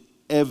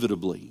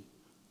inevitably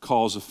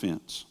cause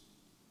offense.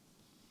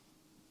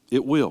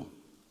 It will.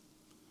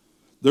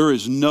 There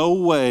is no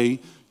way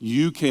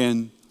you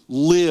can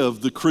live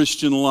the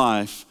Christian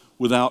life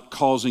without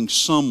causing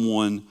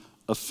someone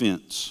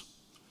offense.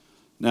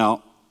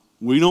 Now,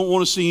 we don't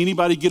want to see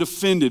anybody get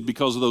offended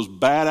because of those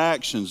bad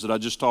actions that I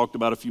just talked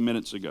about a few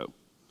minutes ago.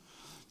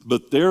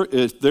 But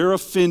if they're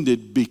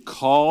offended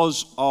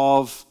because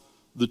of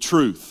the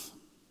truth.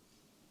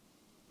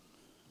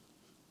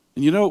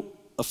 And you know,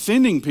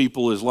 offending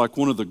people is like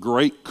one of the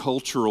great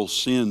cultural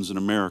sins in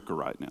America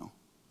right now.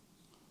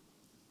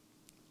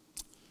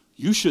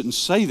 You shouldn't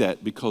say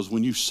that, because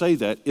when you say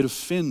that, it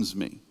offends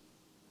me.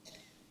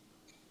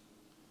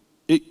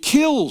 It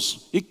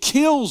kills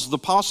the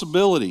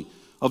possibility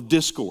of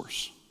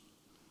discourse.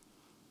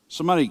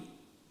 Somebody,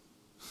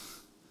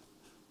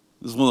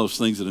 this is one of those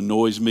things that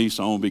annoys me,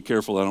 so I want to be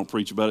careful I don't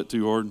preach about it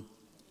too hard.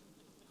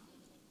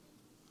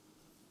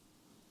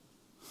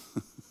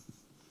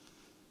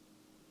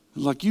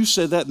 Like, you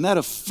said that and that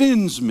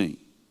offends me,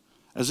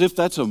 as if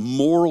that's a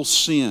moral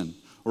sin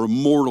or a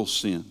mortal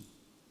sin.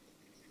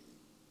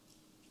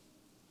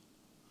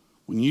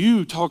 When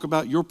you talk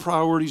about your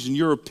priorities and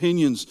your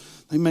opinions,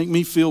 they make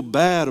me feel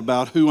bad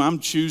about who I'm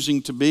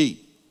choosing to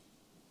be.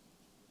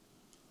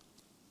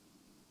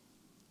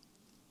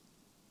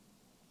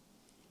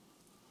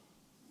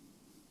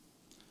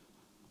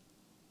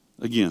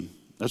 Again,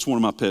 that's one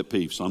of my pet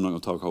peeves, so I'm not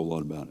going to talk a whole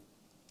lot about it.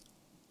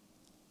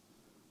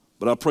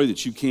 But I pray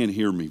that you can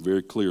hear me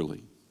very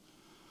clearly.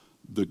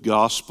 The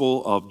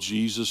gospel of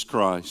Jesus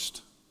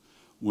Christ,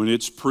 when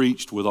it's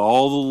preached with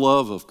all the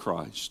love of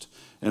Christ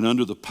and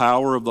under the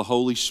power of the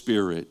Holy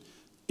Spirit,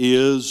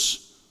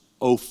 is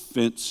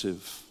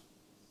offensive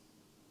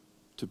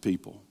to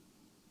people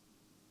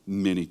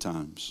many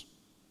times.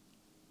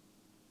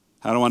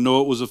 How do I know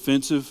it was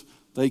offensive?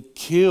 They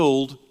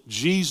killed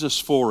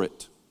Jesus for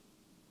it.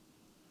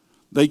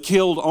 They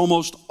killed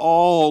almost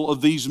all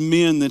of these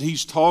men that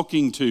he's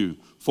talking to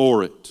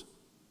for it.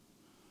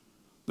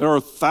 There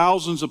are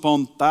thousands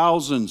upon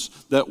thousands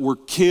that were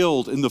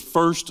killed in the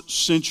first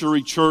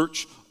century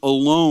church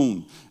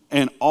alone.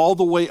 And all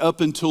the way up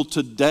until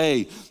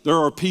today, there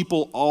are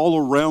people all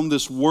around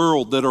this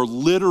world that are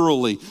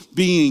literally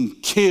being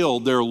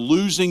killed. They're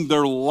losing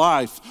their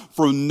life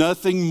for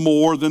nothing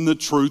more than the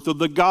truth of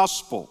the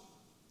gospel.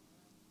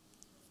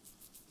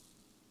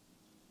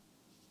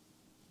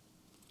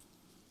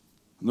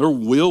 There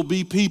will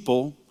be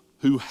people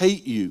who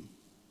hate you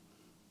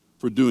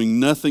for doing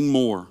nothing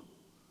more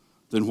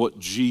than what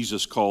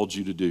Jesus called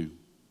you to do.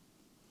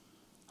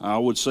 I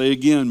would say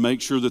again,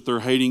 make sure that they're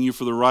hating you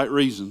for the right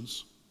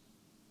reasons,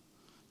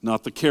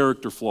 not the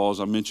character flaws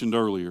I mentioned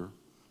earlier.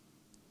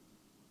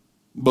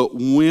 But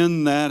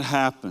when that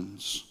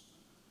happens,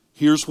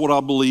 here's what I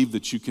believe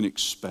that you can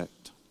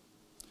expect.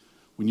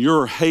 When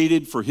you're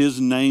hated for his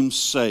name's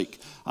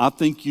sake, I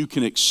think you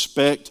can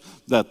expect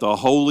that the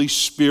Holy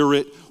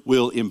Spirit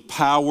will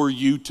empower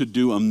you to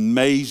do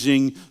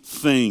amazing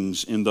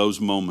things in those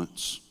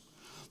moments.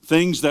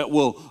 Things that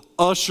will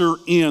usher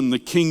in the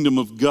kingdom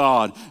of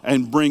God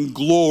and bring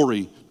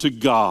glory to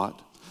God.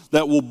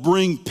 That will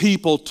bring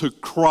people to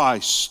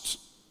Christ,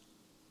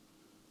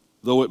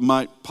 though it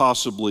might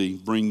possibly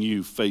bring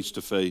you face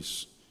to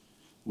face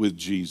with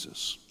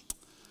Jesus.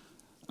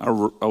 I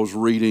was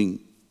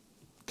reading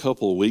a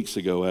couple of weeks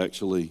ago,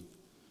 actually,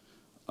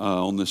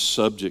 on this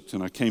subject,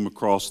 and I came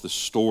across this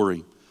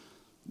story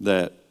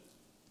that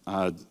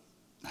I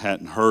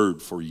hadn't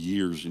heard for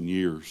years and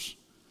years,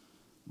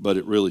 but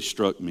it really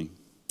struck me.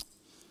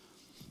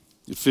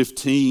 In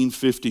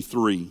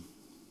 1553,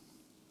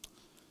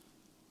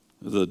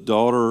 the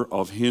daughter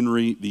of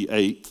Henry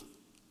VIII,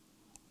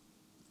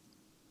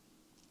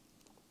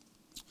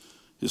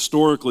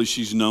 historically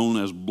she's known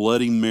as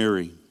Bloody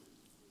Mary.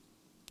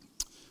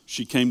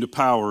 She came to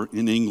power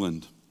in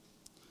England.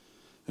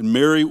 And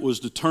Mary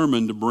was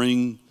determined to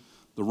bring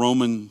the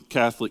Roman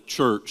Catholic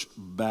Church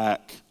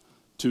back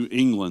to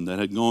England.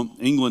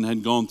 England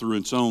had gone through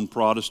its own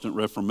Protestant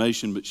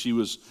Reformation, but she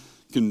was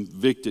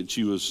convicted.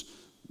 She was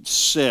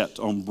set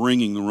on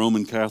bringing the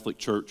Roman Catholic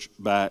Church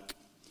back.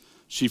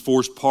 She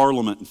forced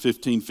Parliament in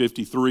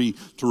 1553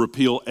 to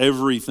repeal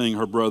everything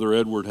her brother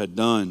Edward had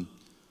done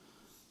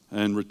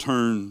and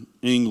return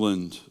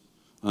England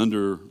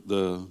under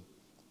the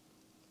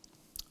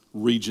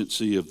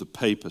regency of the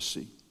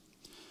papacy.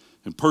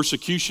 And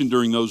persecution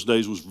during those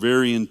days was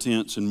very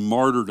intense, and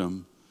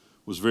martyrdom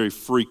was very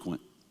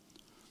frequent.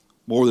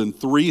 More than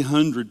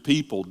 300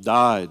 people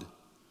died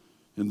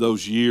in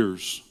those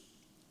years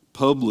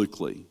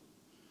publicly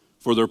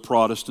for their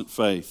Protestant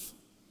faith.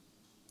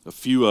 A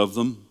few of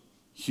them,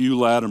 Hugh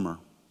Latimer,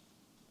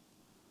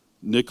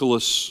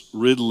 Nicholas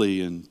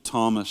Ridley, and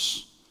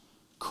Thomas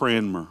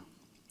Cranmer.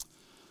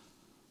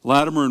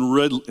 Latimer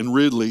and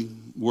Ridley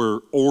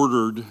were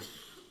ordered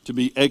to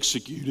be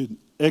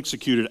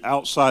executed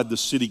outside the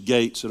city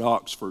gates at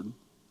Oxford.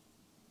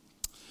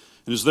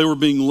 And as they were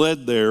being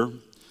led there,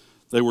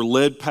 they were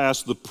led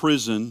past the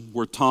prison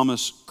where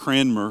Thomas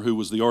Cranmer, who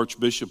was the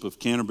Archbishop of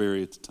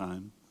Canterbury at the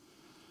time,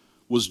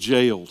 was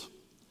jailed.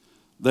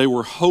 They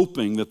were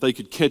hoping that they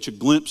could catch a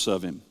glimpse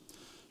of him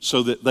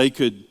so that they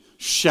could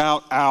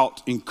shout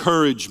out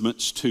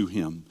encouragements to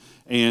him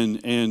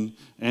and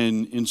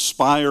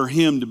inspire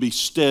him to be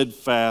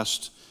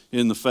steadfast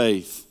in the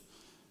faith.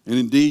 And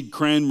indeed,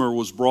 Cranmer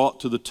was brought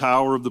to the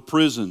tower of the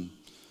prison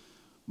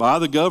by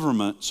the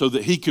government so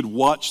that he could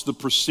watch the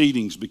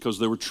proceedings, because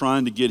they were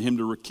trying to get him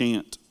to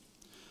recant.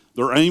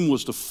 Their aim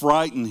was to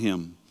frighten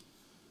him.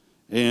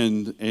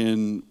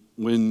 And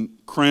when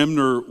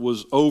Cranmer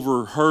was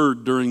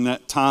overheard during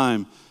that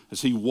time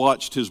as he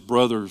watched his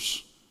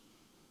brothers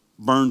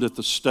burned at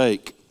the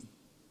stake,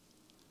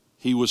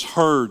 he was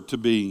heard to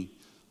be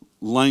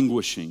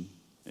languishing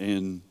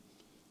and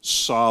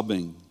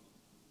sobbing.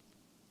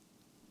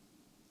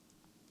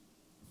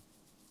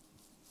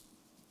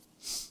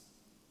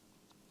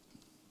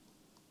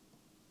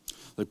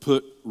 They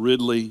put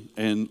Ridley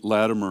and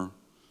Latimer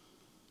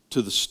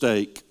to the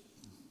stake.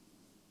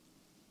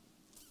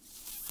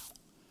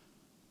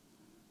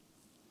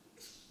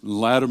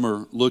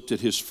 Latimer looked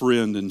at his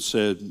friend and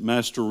said,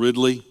 "Master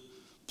Ridley,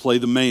 play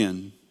the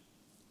man.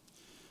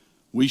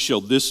 We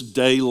shall this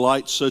day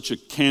light such a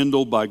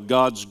candle by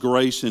God's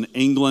grace in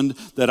England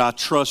that I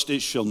trust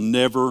it shall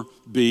never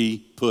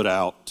be put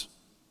out."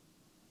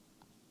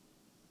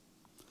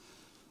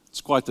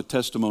 It's quite the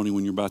testimony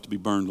when you're about to be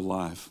burned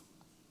alive.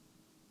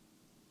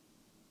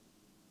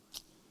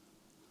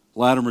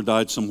 Latimer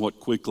died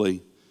somewhat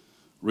quickly.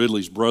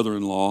 Ridley's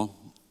brother-in-law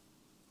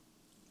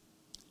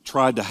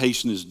tried to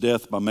hasten his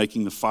death by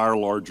making the fire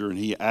larger, and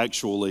he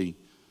actually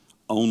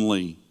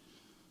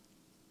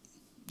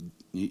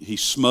he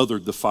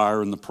smothered the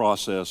fire in the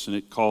process, and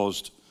it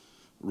caused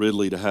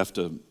Ridley to have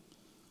to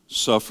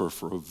suffer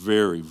for a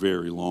very,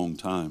 very long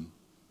time.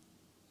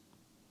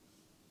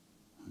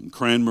 And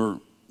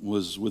Cranmer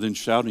was within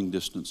shouting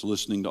distance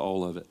listening to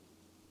all of it.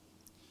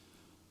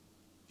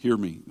 Hear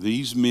me.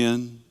 These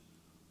men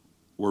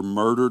were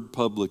murdered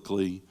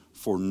publicly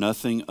for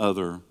nothing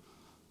other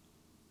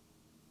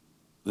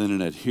than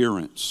an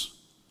adherence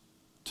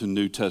to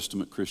New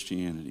Testament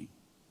Christianity.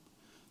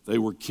 They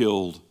were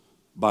killed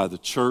by the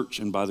church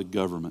and by the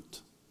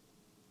government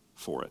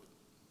for it.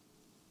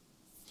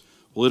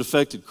 Well, it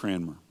affected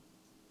Cranmer.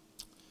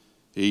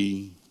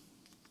 He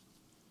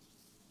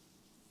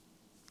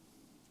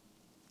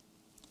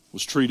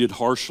was treated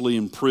harshly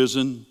in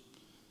prison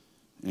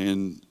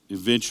and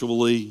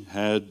eventually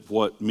had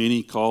what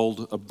many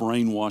called a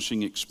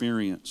brainwashing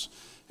experience.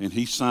 And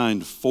he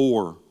signed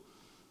 4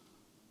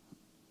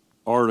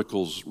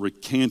 articles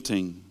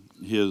recanting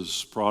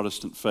his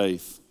Protestant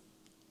faith.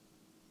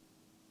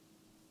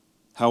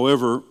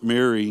 However,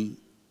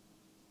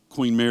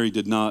 Queen Mary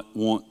did not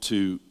want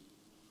to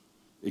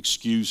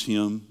excuse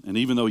him. And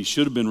even though he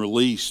should have been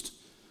released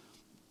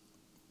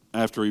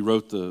after he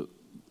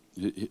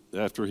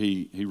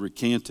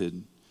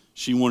recanted,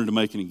 she wanted to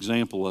make an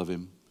example of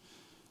him.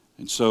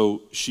 And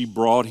so she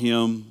brought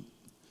him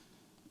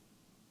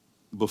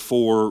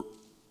before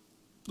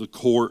the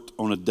court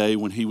on a day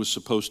when he was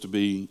supposed to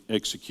be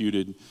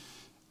executed.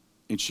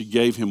 And she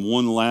gave him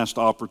one last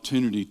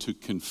opportunity to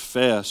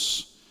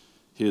confess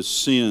his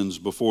sins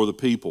before the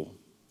people.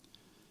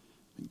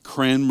 And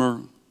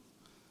Cranmer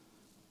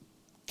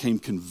became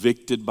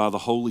convicted by the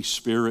Holy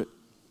Spirit.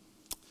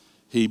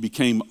 He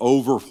became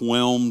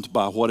overwhelmed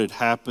by what had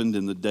happened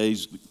in the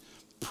days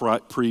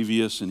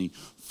previous, and he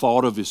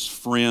thought of his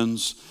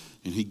friends.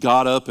 And he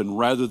got up, and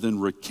rather than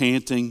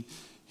recanting,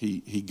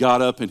 he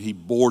got up and he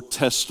bore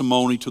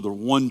testimony to the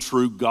one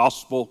true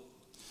gospel.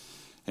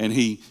 And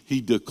he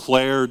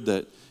declared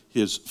that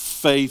his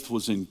faith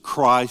was in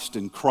Christ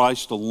and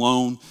Christ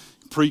alone.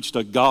 He preached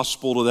a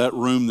gospel to that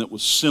room that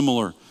was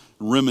similar,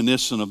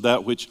 reminiscent of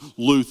that which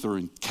Luther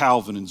and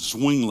Calvin and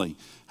Zwingli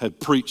had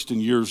preached in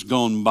years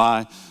gone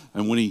by.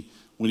 And when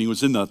he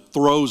was in the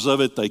throes of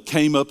it, they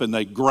came up and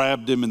they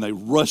grabbed him and they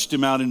rushed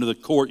him out into the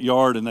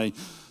courtyard, and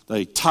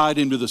they tied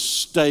him to the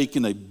stake,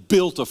 and they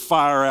built a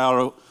fire out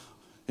of,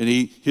 and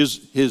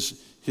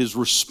his his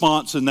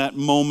response in that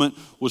moment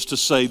was to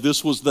say,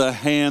 this was the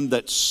hand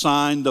that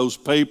signed those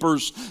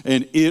papers,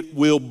 and it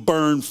will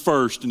burn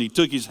first. And he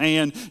took his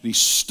hand and he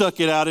stuck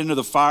it out into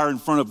the fire in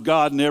front of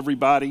God and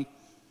everybody.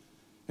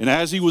 And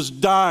as he was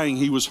dying,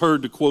 he was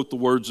heard to quote the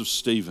words of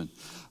Stephen,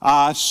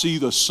 I see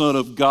the Son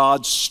of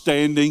God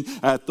standing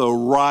at the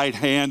right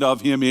hand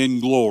of him in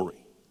glory.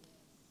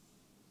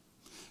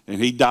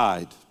 And he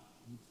died.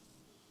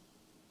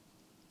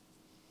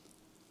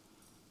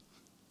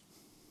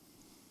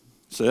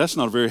 So that's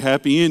not a very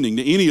happy ending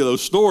to any of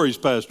those stories,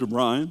 Pastor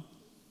Brian.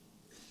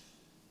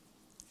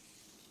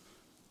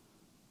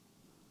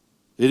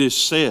 It is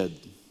said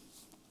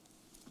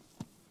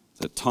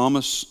that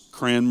Thomas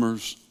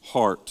Cranmer's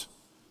heart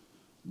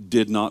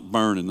did not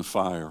burn in the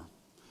fire,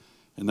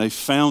 and they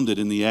found it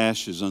in the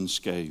ashes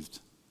unscathed.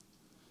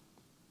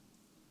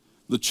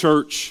 The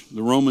church,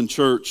 the Roman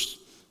church,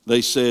 they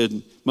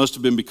said, must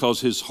have been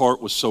because his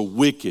heart was so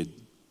wicked,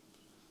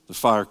 the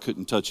fire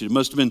couldn't touch it. It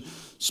must have been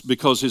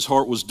because his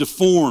heart was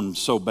deformed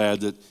so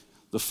bad that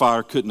the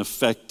fire couldn't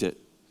affect it.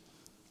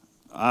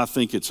 I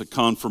think it's a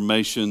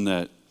confirmation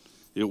that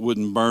it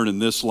wouldn't burn in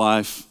this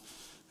life,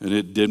 and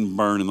it didn't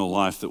burn in the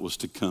life that was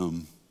to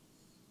come.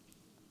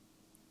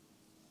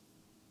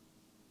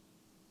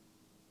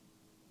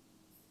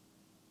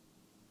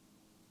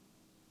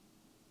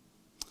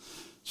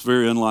 It's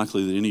very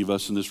unlikely that any of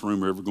us in this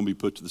room are ever going to be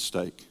put to the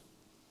stake.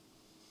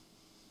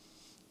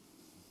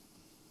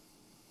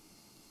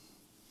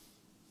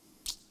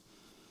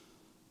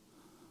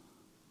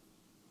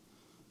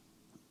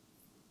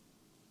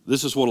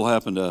 This is what will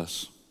happen to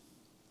us.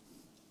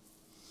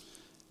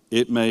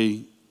 It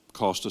may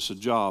cost us a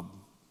job.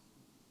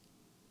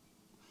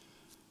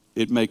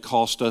 It may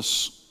cost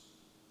us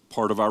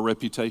part of our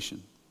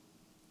reputation.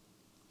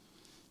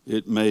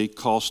 It may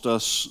cost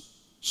us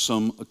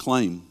some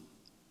acclaim.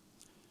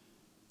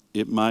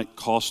 It might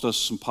cost us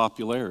some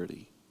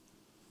popularity.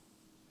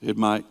 It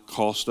might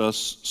cost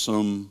us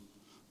some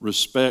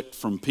respect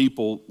from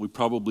people we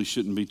probably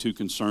shouldn't be too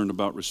concerned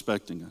about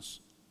respecting us.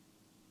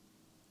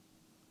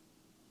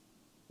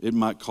 It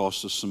might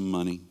cost us some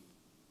money.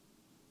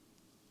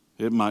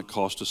 It might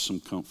cost us some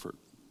comfort.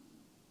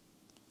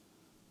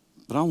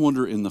 But I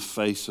wonder, in the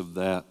face of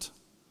that,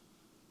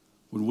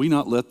 would we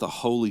not let the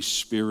Holy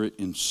Spirit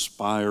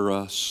inspire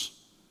us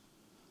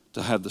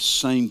to have the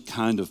same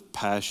kind of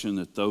passion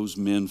that those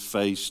men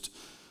faced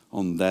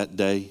on that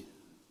day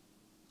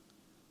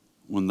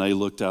when they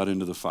looked out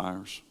into the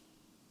fires?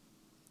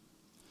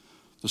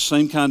 The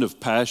same kind of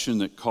passion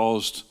that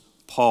caused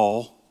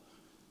Paul,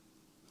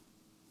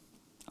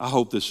 I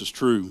hope this is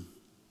true,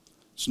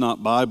 it's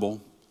not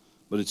Bible,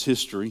 but it's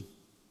history,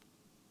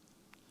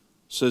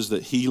 says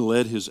that he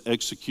led his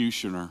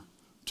executioner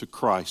to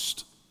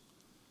Christ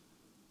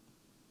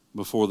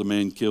before the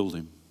man killed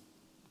him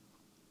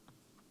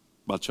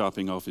by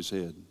chopping off his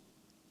head.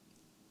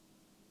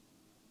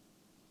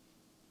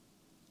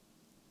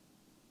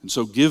 And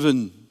so,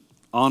 given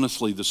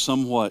honestly the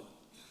somewhat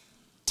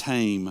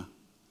tame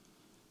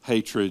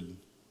hatred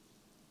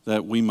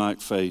that we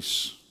might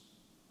face,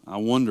 I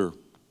wonder,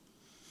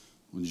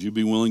 would you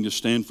be willing to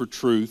stand for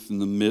truth in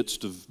the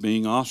midst of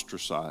being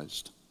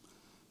ostracized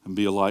and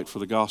be a light for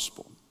the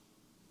gospel?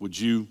 Would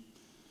you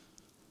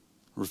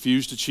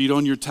refuse to cheat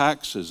on your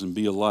taxes and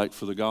be a light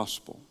for the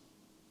gospel?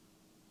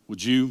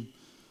 Would you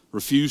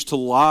refuse to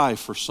lie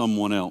for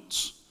someone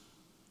else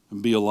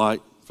and be a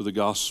light for the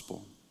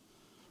gospel?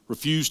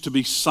 Refuse to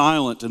be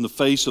silent in the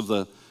face of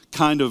the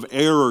kind of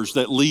errors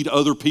that lead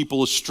other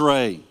people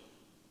astray.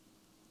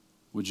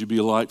 Would you be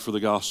a light for the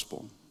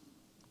gospel?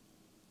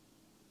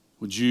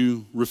 Would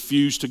you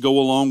refuse to go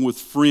along with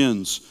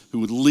friends who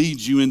would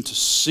lead you into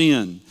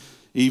sin,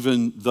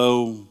 even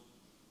though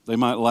they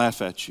might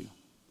laugh at you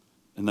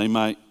and they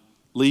might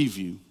leave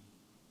you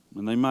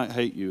and they might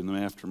hate you in the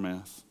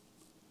aftermath?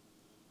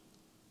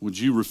 Would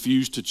you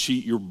refuse to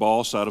cheat your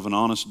boss out of an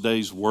honest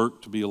day's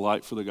work to be a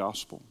light for the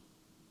gospel?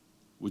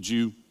 Would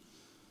you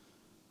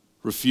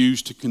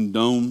refuse to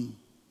condone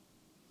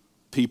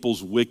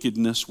people's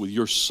wickedness with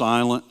your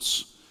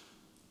silence,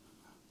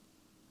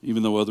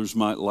 even though others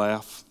might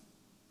laugh?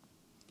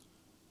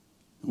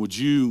 Would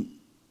you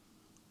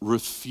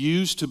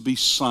refuse to be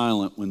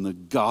silent when the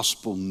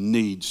gospel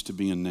needs to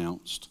be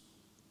announced?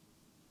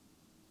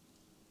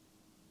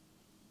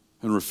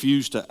 And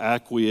refuse to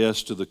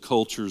acquiesce to the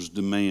culture's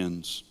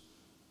demands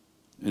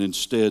and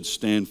instead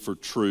stand for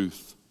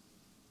truth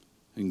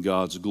and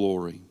God's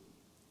glory?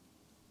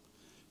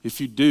 If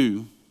you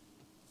do,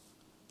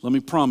 let me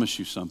promise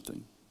you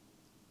something.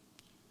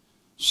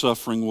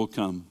 Suffering will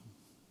come.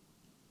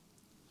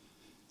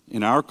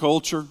 In our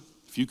culture,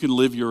 if you can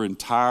live your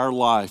entire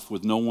life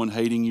with no one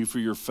hating you for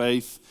your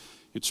faith,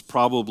 it's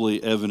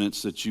probably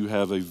evidence that you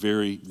have a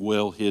very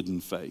well-hidden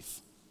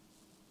faith.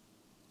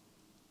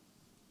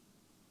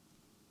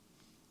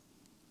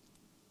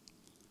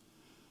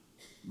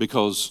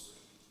 Because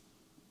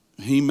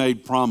he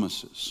made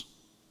promises.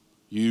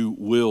 You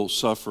will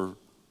suffer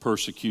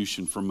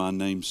persecution for my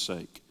name's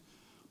sake.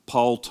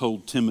 Paul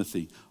told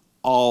Timothy,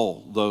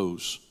 all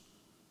those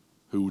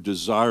who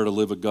desire to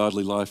live a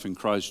godly life in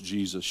Christ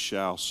Jesus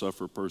shall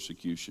suffer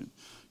persecution.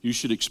 You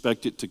should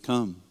expect it to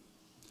come.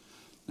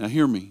 Now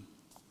hear me.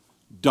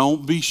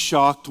 Don't be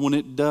shocked when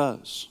it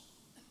does.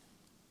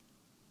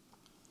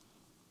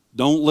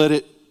 Don't let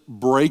it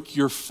break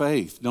your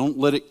faith. Don't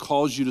let it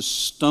cause you to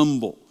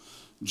stumble.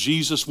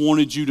 Jesus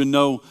wanted you to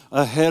know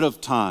ahead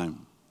of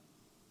time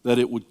that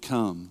it would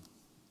come.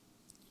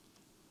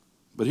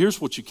 But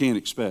here's what you can't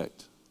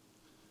expect,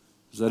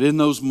 is that in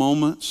those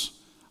moments,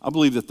 I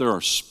believe that there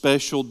are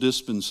special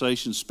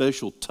dispensations,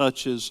 special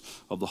touches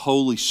of the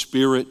Holy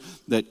Spirit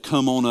that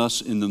come on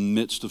us in the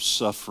midst of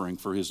suffering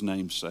for His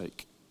name's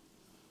sake,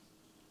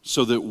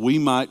 so that we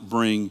might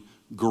bring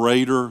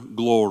greater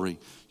glory.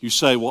 You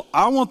say, well,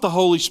 I want the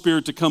Holy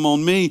Spirit to come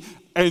on me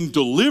and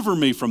deliver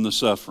me from the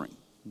suffering.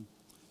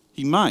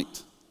 He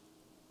might.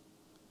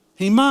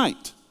 He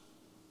might.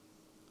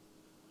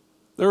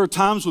 There are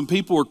times when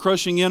people were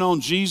crushing in on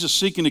Jesus,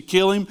 seeking to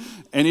kill Him,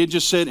 and it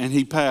just said, and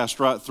He passed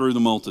right through the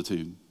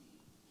multitude.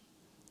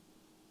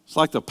 It's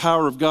like the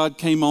power of God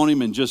came on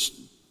Him and just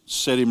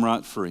set Him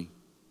right free.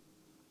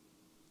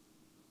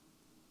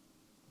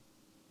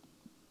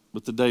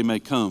 But the day may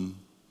come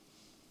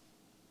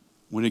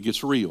when it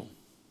gets real.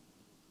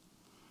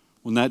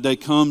 When that day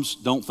comes,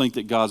 don't think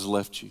that God's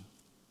left you.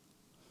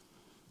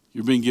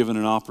 You're being given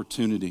an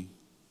opportunity.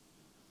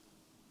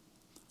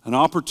 An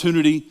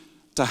opportunity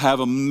to have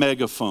a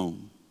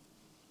megaphone.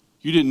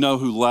 You didn't know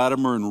who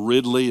Latimer and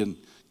Ridley and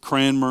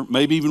Cranmer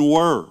maybe even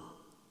were.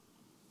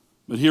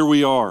 But here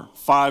we are,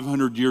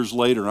 500 years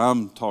later,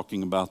 I'm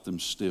talking about them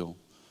still.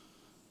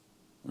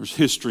 There's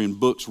history and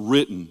books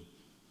written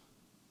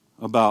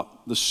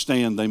about the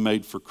stand they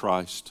made for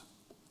Christ.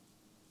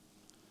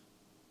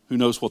 Who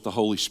knows what the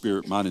Holy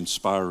Spirit might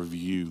inspire of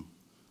you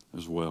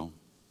as well.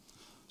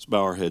 Let's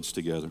bow our heads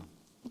together.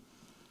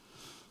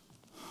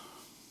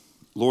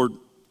 Lord,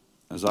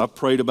 as I've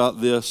prayed about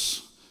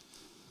this,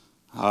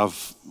 I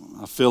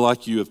feel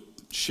like you have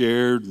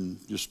shared and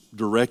just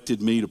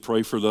directed me to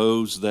pray for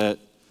those that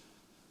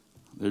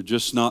they're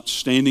just not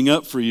standing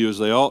up for you as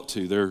they ought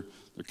to. They're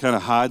kind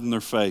of hiding their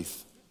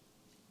faith.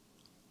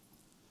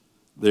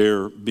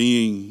 They've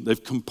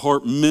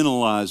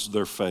compartmentalized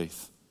their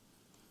faith.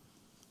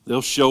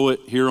 They'll show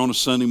it here on a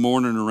Sunday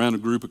morning around a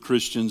group of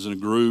Christians in a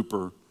group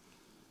or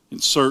in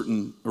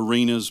certain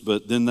arenas,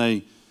 but then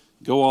they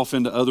go off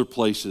into other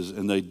places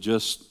and they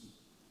just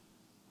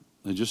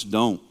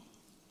don't.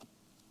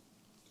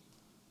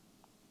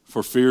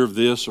 For fear of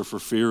this or for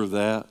fear of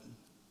that.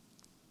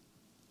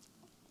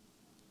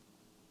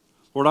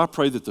 Lord, I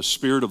pray that the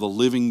Spirit of the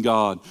living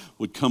God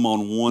would come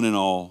on one and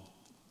all.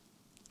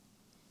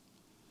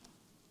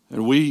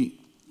 And we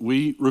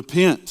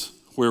repent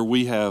where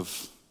we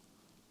have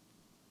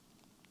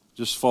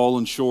just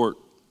fallen short.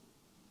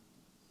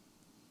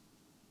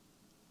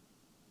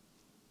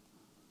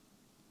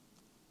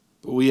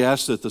 But we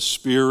ask that the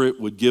Spirit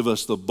would give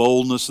us the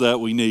boldness that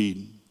we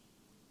need.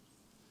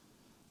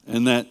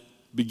 And that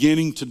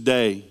beginning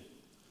today,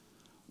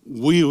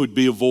 we would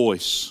be a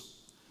voice.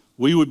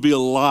 We would be a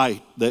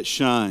light that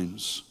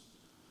shines.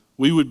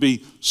 We would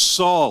be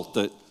salt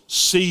that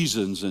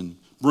seasons and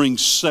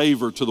brings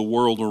savor to the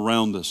world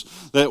around us.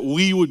 That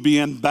we would be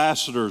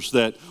ambassadors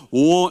that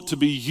want to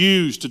be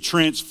used to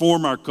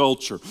transform our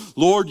culture.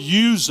 Lord,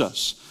 use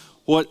us.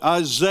 What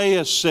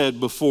Isaiah said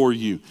before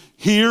you.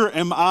 Here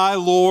am I,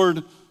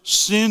 Lord,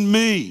 send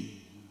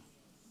me.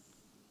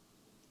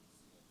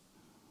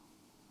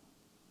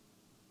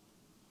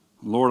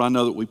 Lord, I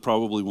know that we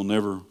probably will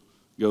never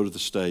go to the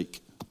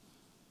stake.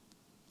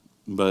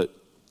 But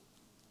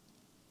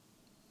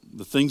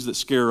the things that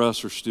scare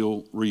us are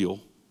still real.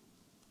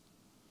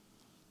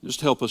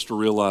 Just help us to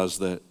realize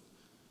that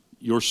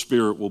your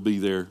Spirit will be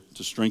there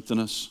to strengthen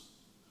us,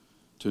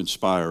 to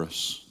inspire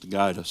us, to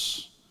guide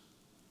us.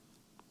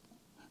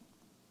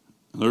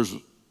 And there's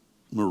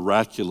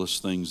miraculous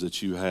things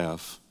that you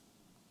have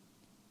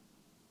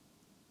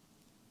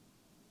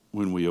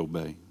when we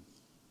obey.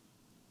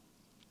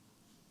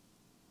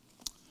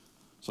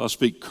 So I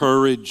speak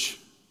courage,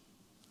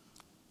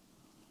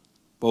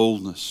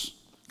 boldness,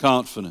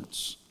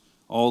 confidence,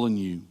 all in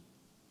you.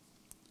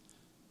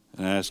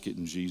 And I ask it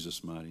in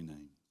Jesus' mighty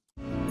name.